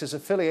the sector's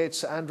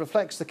affiliates, and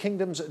reflects the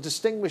Kingdom's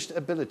distinguished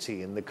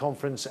ability in the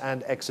conference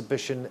and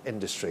exhibition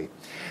industry.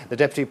 The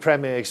Deputy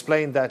Premier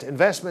explained that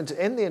investment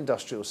in the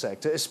industrial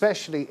sector,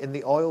 especially in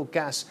the oil,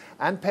 gas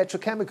and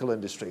petrochemical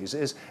industries,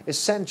 is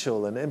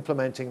essential in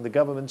implementing the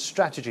government's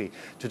strategy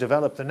to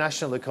develop the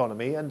national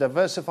economy and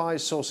diversify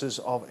sources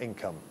of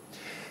income.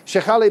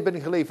 Sheikh Ali bin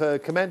Khalifa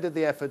commended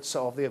the efforts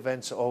of the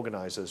event's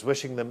organisers,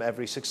 wishing them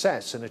every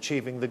success in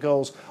achieving the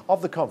goals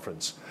of the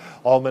conference.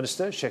 Oil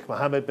Minister Sheikh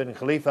Mohammed bin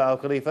Khalifa Al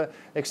Khalifa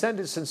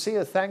extended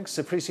sincere thanks,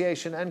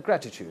 appreciation and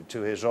gratitude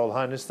to His Royal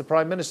Highness the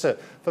Prime Minister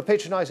for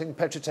patronising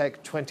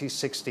Petrotech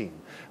 2016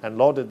 and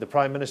lauded the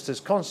Prime Minister's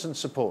constant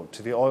support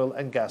to the oil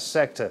and gas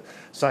sector,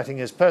 citing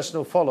his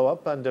personal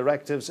follow-up and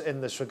directives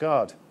in this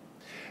regard.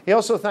 He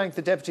also thanked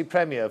the Deputy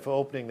Premier for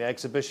opening the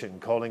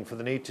exhibition, calling for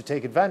the need to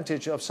take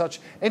advantage of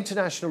such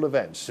international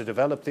events to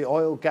develop the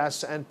oil,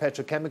 gas and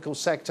petrochemical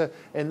sector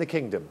in the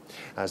Kingdom,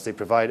 as they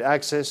provide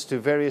access to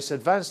various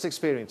advanced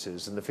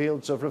experiences in the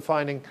fields of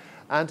refining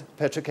and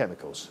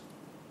petrochemicals.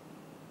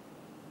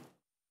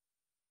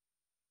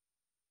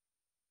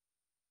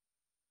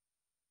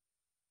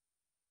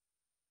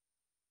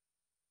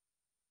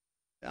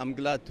 I'm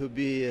glad to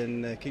be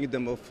in the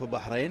Kingdom of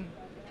Bahrain.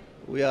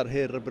 We are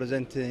here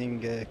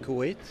representing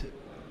Kuwait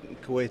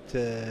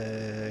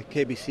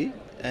KBC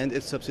and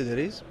its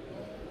subsidiaries.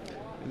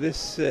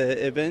 This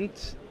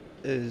event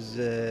is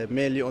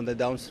mainly on the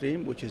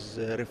downstream, which is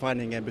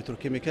refining and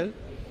petrochemical.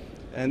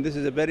 And this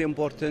is a very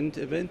important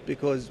event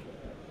because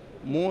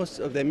most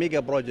of the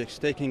mega projects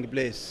taking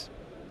place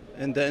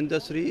in the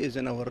industry is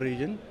in our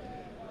region.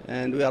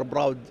 And we are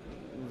proud,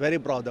 very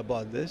proud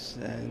about this.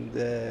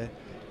 And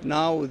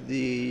now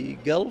the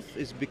Gulf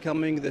is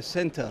becoming the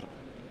center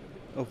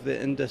of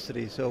the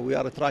industry. So we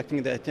are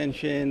attracting the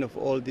attention of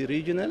all the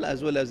regional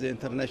as well as the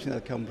international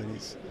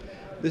companies.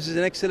 This is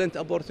an excellent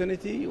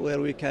opportunity where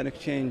we can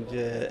exchange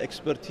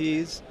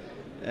expertise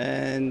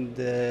and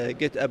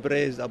get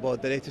appraised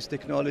about the latest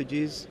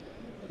technologies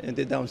in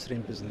the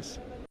downstream business.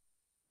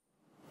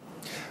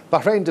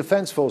 Bahrain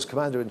Defence Force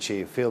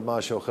Commander-in-Chief Field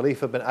Marshal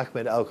Khalifa bin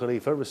Ahmed Al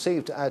Khalifa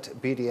received at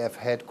BDF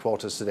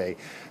headquarters today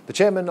the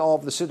chairman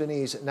of the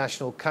Sudanese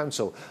National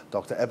Council,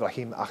 Dr.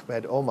 Ibrahim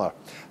Ahmed Omar,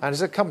 and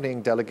his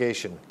accompanying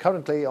delegation,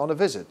 currently on a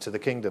visit to the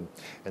Kingdom,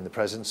 in the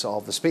presence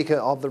of the Speaker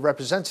of the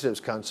Representatives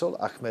Council,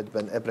 Ahmed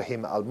bin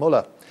Ibrahim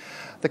Al-Mullah.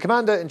 The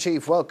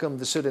Commander-in-Chief welcomed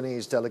the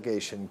Sudanese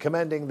delegation,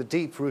 commending the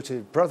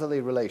deep-rooted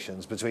brotherly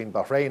relations between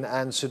Bahrain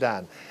and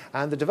Sudan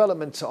and the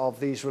development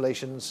of these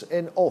relations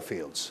in all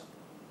fields.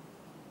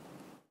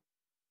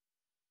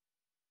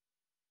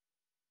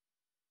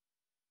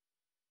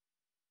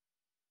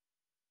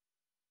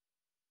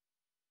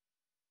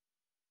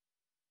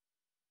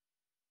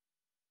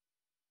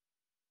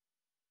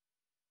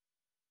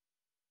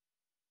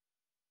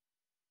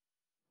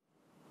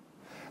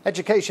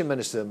 Education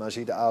Minister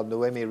Majid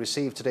Al-Nuaimi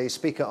received today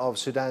Speaker of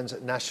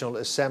Sudan's National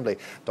Assembly,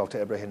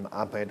 Dr. Ibrahim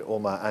Ahmed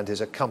Omar, and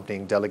his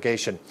accompanying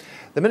delegation.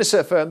 The minister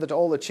affirmed that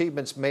all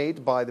achievements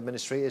made by the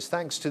ministry is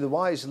thanks to the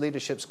wise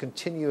leadership's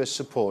continuous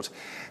support.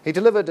 He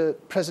delivered a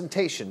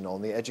presentation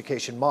on the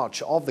education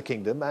march of the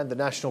kingdom and the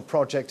national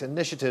project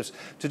initiatives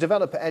to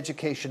develop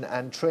education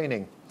and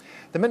training.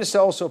 The minister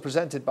also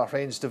presented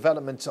Bahrain's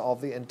development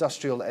of the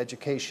industrial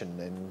education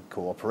in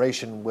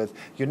cooperation with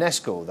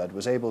UNESCO that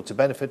was able to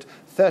benefit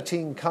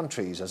 13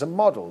 countries as a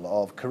model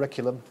of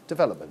curriculum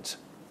development.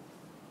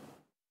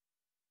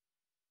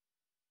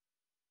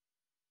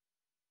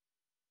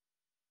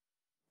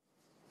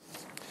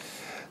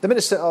 The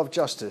Minister of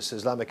Justice,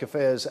 Islamic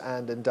Affairs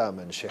and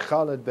Endowment, Sheikh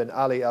Khalid bin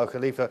Ali Al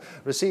Khalifa,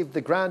 received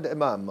the Grand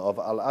Imam of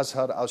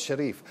Al-Azhar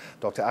Al-Sharif,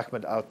 Dr.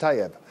 Ahmed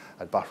Al-Tayyib,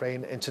 at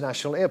Bahrain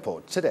International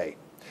Airport today.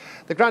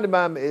 The Grand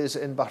Imam is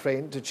in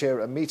Bahrain to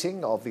chair a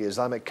meeting of the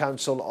Islamic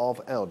Council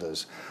of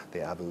Elders.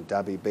 The Abu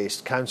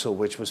Dhabi-based council,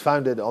 which was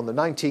founded on the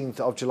 19th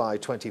of July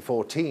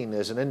 2014,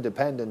 is an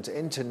independent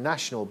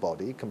international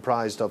body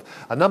comprised of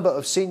a number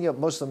of senior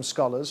Muslim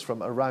scholars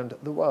from around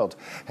the world,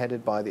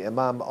 headed by the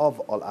Imam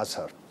of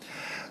Al-Azhar.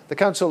 The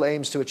council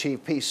aims to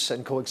achieve peace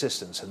and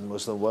coexistence in the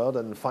Muslim world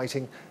and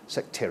fighting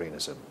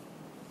sectarianism.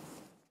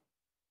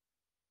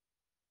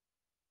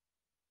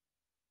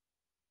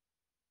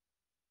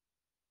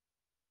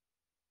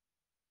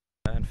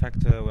 In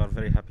fact, we are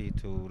very happy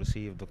to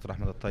receive Dr.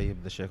 Ahmed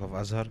Al-Tayyib, the Sheikh of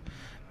Azhar.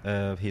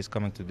 He is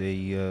coming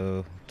today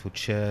to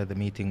chair the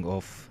meeting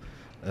of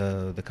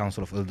the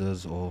Council of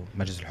Elders, or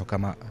Majlis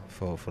al-Hukama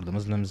for the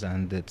Muslims,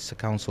 and it's a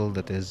council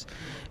that is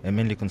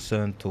mainly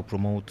concerned to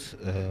promote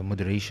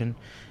moderation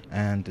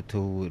and to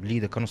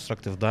lead a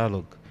constructive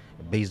dialogue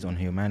based on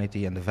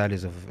humanity and the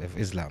values of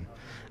Islam.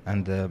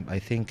 And I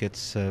think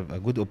it's a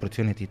good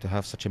opportunity to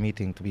have such a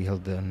meeting to be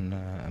held in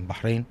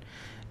Bahrain.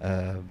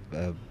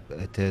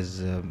 It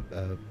is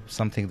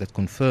something that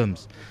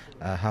confirms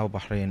how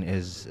Bahrain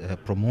is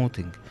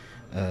promoting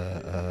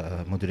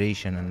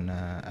moderation,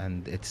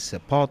 and it's a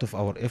part of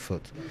our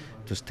effort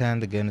to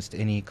stand against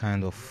any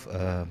kind of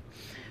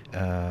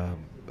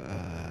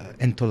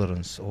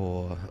intolerance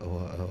or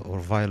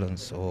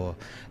violence or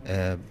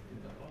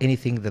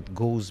anything that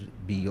goes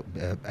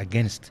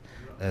against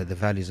the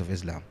values of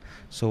Islam.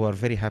 So we're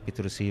very happy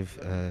to receive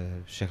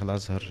Sheikh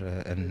Al-Azhar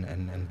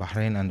in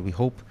Bahrain, and we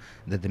hope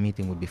that the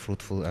meeting will be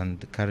fruitful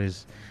and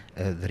carries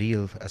the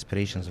real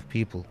aspirations of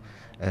people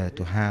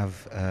to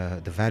have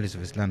the values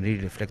of Islam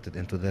really reflected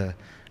into their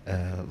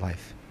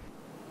life.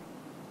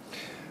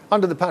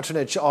 Under the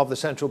patronage of the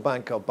Central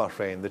Bank of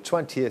Bahrain, the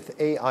 20th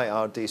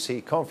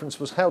AIRDC conference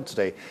was held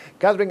today,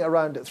 gathering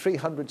around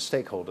 300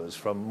 stakeholders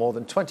from more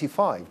than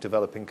 25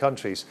 developing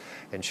countries.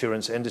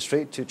 Insurance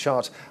industry to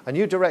chart a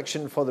new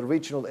direction for the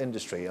regional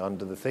industry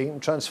under the theme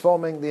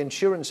Transforming the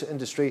Insurance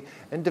Industry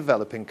in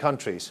Developing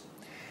Countries.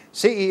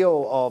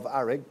 CEO of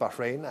ARIG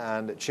Bahrain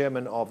and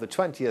chairman of the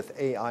 20th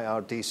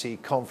AIRDC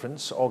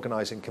Conference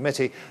Organising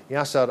Committee,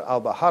 Yasser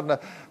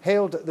Al-Baharna,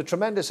 hailed the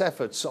tremendous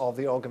efforts of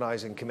the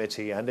organising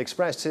committee and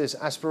expressed his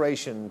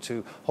aspiration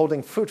to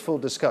holding fruitful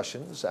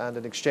discussions and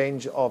an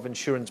exchange of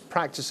insurance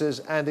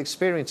practices and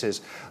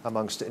experiences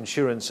amongst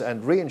insurance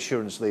and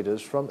reinsurance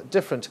leaders from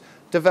different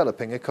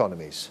developing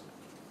economies.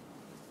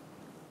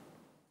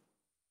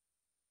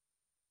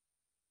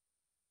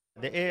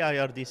 The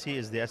AIRDC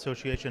is the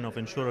Association of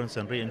Insurance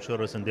and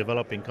Reinsurers in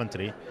Developing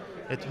Country.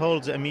 It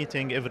holds a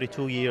meeting every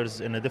 2 years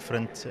in a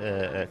different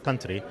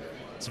country.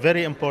 It's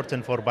very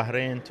important for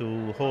Bahrain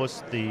to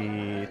host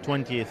the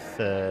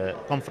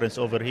 20th conference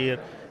over here.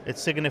 It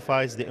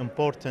signifies the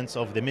importance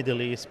of the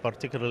Middle East,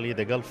 particularly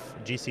the Gulf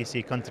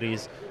GCC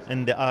countries,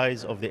 in the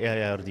eyes of the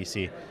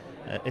AIRDC.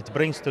 It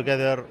brings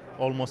together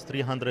almost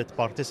 300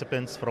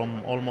 participants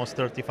from almost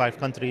 35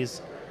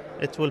 countries.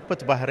 It will put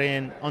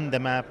Bahrain on the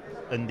map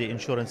in the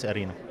insurance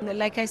arena.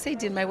 Like I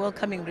said in my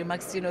welcoming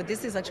remarks,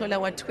 this is actually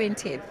our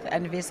 20th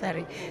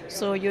anniversary.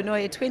 So, a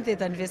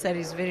 20th anniversary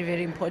is very,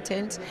 very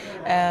important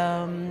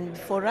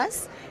for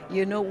us.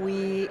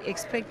 We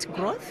expect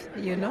growth,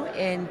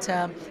 and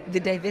the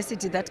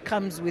diversity that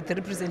comes with the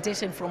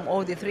representation from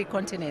all the 3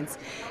 continents.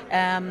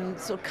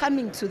 So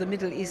coming to the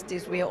Middle East,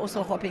 we are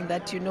also hoping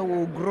that,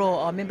 we'll grow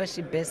our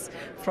membership base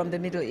from the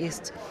Middle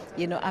East,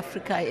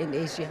 Africa and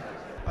Asia.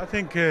 I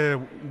think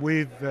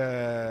we've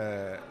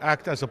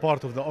act as a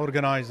part of the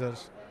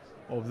organizers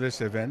of this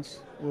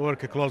event. We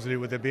work closely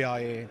with the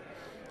BIA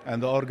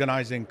and the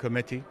organizing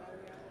committee.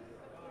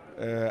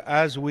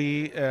 As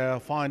we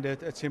find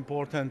it's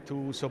important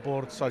to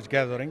support such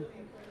gathering.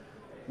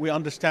 We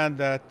understand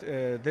that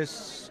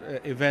this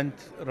event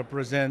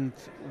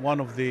represents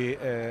one of the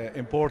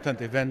important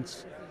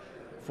events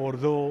for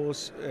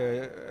those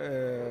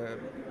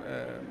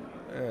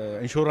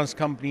insurance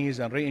companies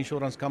and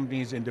reinsurance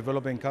companies in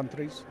developing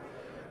countries.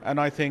 And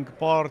I think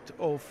part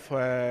of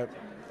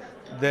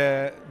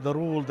the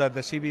role that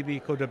the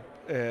CBB could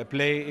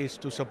play is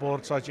to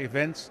support such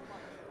events,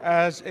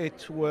 as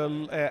it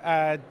will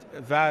add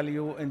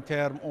value in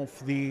terms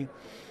of the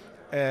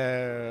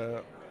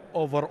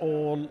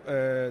overall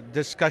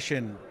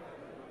discussion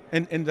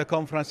in the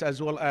conference,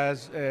 as well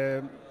as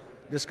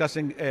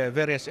discussing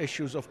various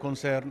issues of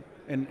concern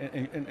in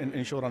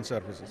insurance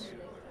services.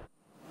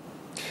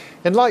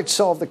 In light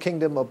of the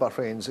Kingdom of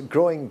Bahrain's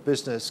growing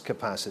business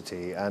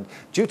capacity and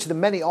due to the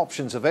many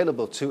options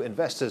available to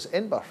investors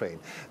in Bahrain,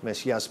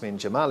 Ms. Yasmin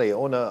Jamali,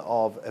 owner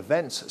of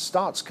Events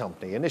Starts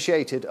Company,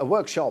 initiated a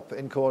workshop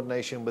in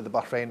coordination with the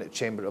Bahrain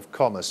Chamber of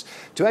Commerce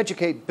to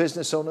educate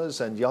business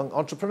owners and young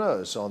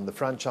entrepreneurs on the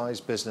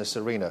franchise business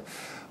arena.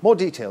 More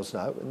details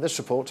now in this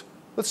report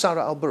with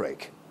Sarah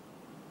Al-Bareik.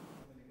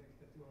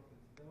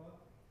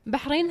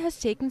 Bahrain has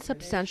taken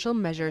substantial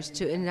measures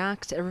to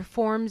enact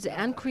reforms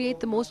and create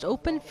the most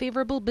open,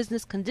 favorable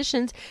business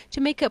conditions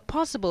to make it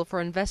possible for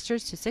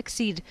investors to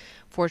succeed.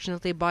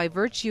 Fortunately, by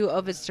virtue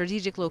of its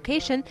strategic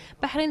location,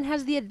 Bahrain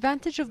has the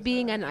advantage of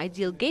being an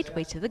ideal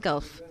gateway to the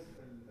Gulf.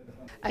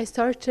 I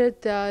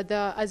started,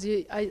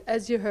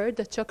 as you heard,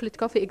 the chocolate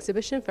coffee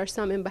exhibition first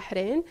time in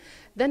Bahrain.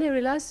 Then I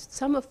realized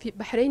some of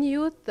Bahraini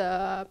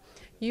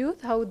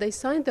youth, how they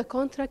signed the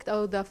contract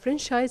or the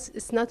franchise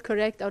is not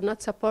correct or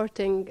not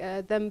supporting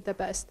them the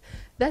best.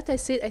 That I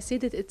see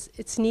that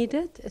it's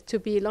needed to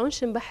be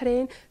launched in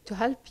Bahrain to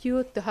help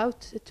youth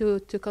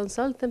to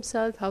consult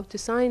themselves, how to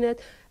sign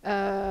it,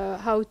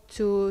 how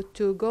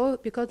to go,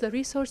 because the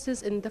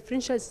resources in the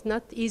franchise is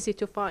not easy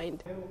to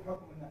find.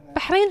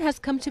 Bahrain has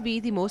come to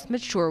be the most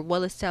mature,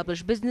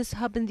 well-established business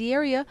hub in the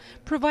area,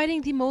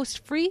 providing the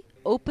most free,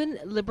 open,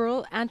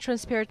 liberal and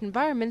transparent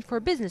environment for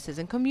businesses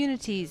and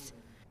communities.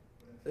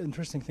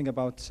 Interesting thing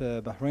about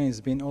Bahrain has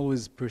been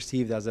always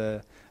perceived as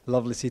a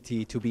lovely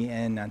city to be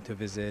in and to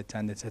visit,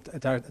 and it's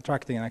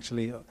attracting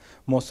actually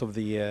most of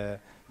the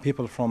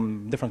people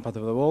from different parts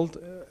of the world,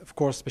 of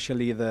course,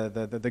 especially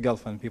the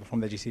Gulf and people from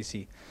the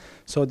GCC.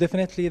 So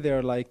definitely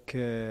they're like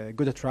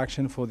good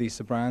attraction for these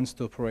brands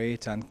to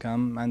operate and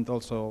come, and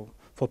also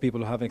for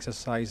people who have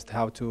exercised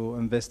how to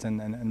invest in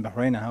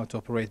Bahrain and how to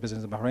operate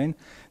business in Bahrain.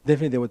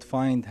 Definitely they would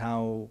find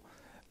how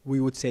we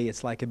would say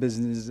it's like a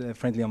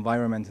business-friendly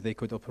environment they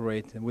could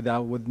operate with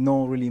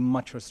no really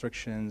much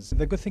restrictions.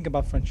 The good thing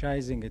about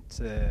franchising,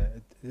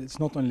 it's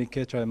not only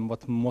catering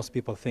what most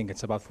people think,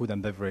 it's about food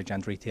and beverage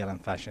and retail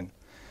and fashion.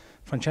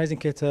 Franchising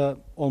cater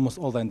almost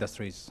all the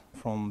industries,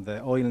 from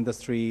the oil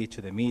industry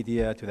to the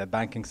media to the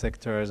banking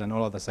sectors and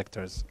all other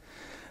sectors.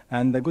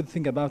 And the good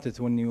thing about it,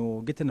 when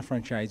you get in a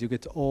franchise, you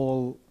get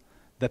all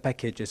the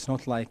package. It's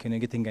not like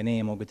getting a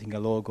name or getting a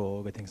logo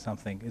or getting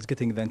something. It's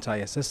getting the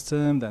entire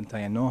system, the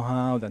entire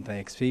know-how, the entire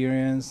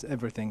experience,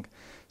 everything.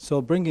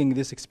 So bringing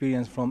this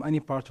experience from any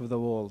part of the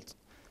world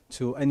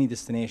to any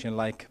destination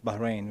like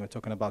Bahrain we're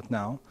talking about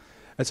now,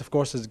 it's of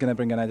course is going to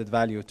bring an added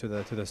value to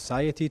the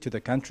society, to the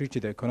country, to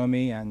the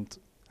economy, and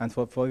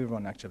for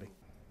everyone actually.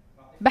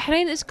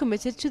 Bahrain is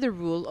committed to the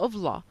rule of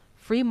law,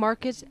 free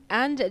markets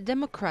and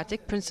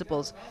democratic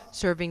principles,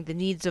 serving the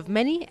needs of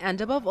many and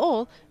above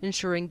all,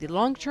 ensuring the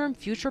long-term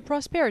future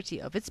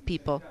prosperity of its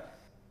people.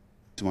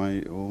 It's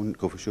my own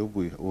coffee shop.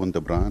 We own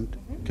the brand.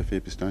 Cafe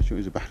Pistachio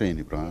is a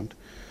Bahraini brand,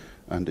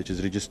 and it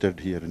is registered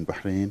here in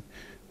Bahrain,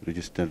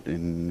 registered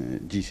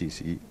in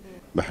GCC.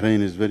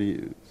 Bahrain is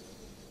very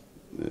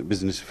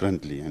business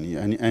friendly,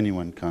 and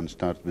anyone can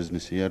start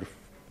business here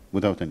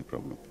without any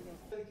problem.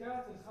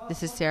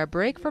 This is Sarah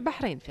Break for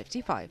Bahrain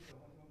 55.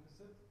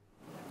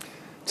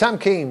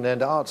 Tamkeen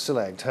and Art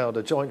Select held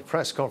a joint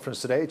press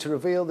conference today to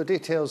reveal the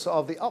details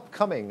of the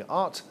upcoming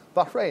Art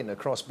Bahrain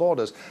Across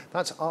Borders.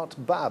 That's Art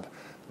BAB,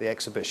 the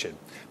exhibition,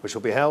 which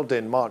will be held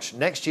in March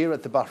next year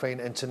at the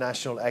Bahrain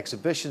International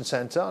Exhibition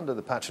Centre under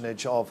the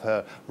patronage of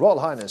Her Royal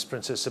Highness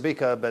Princess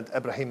Sabika bint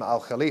Ibrahim Al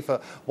Khalifa,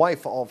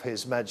 wife of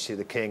His Majesty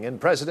the King and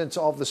President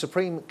of the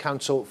Supreme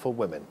Council for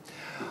Women.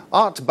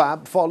 Art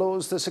BAB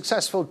follows the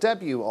successful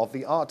debut of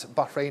the Art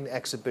Bahrain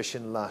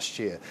exhibition last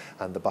year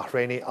and the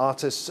Bahraini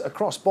artists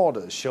across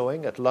borders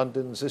showing at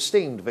London's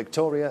esteemed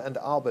Victoria and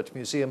Albert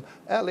Museum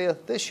earlier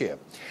this year.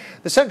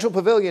 The central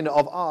pavilion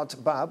of Art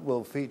BAB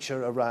will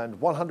feature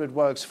around 100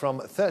 works from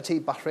 30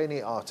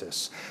 Bahraini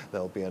artists.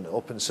 There will be an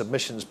open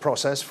submissions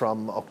process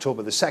from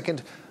October the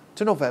 2nd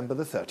to November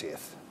the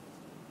 30th.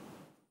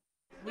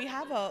 We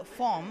have a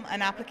form,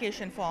 an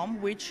application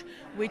form, which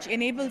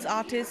enables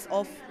artists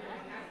of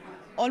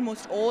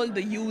almost all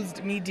the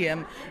used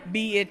medium,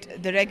 be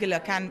it the regular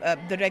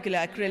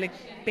acrylic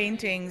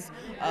paintings,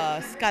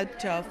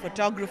 sculpture,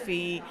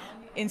 photography,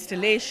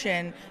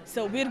 installation.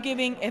 So we're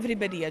giving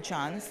everybody a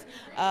chance.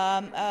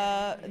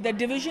 The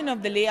division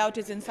of the layout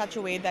is in such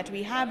a way that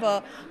we have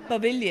a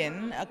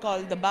pavilion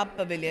called the BAB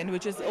Pavilion,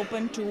 which is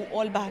open to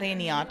all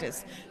Bahraini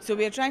artists. So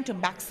we're trying to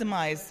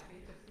maximize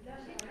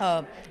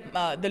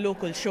the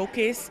local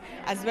showcase,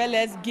 as well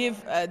as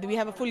we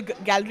have a full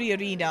gallery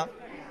arena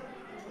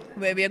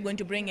where we are going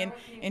to bring in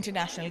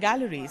international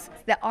galleries.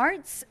 The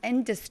arts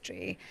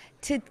industry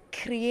to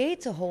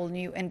create a whole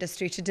new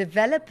industry, to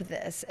develop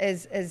this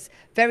is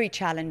very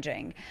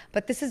challenging.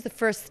 But this is the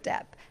first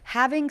step.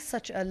 Having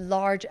such a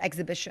large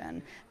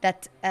exhibition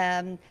that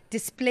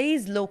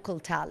displays local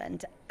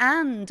talent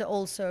and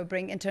also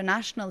bring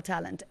international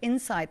talent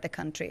inside the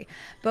country,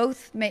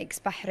 both makes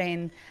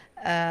Bahrain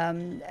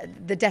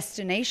the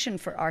destination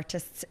for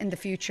artists in the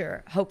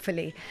future,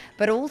 hopefully,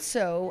 but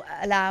also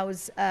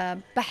allows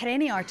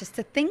Bahraini artists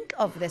to think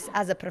of this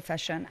as a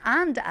profession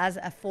and as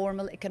a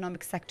formal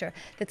economic sector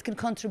that can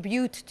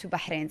contribute to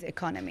Bahrain's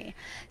economy.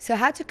 So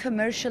how to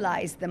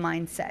commercialize the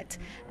mindset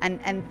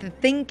and the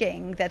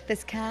thinking that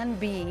this can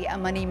be a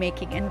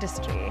money-making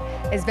industry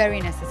is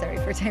very necessary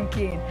for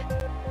Tamkeen.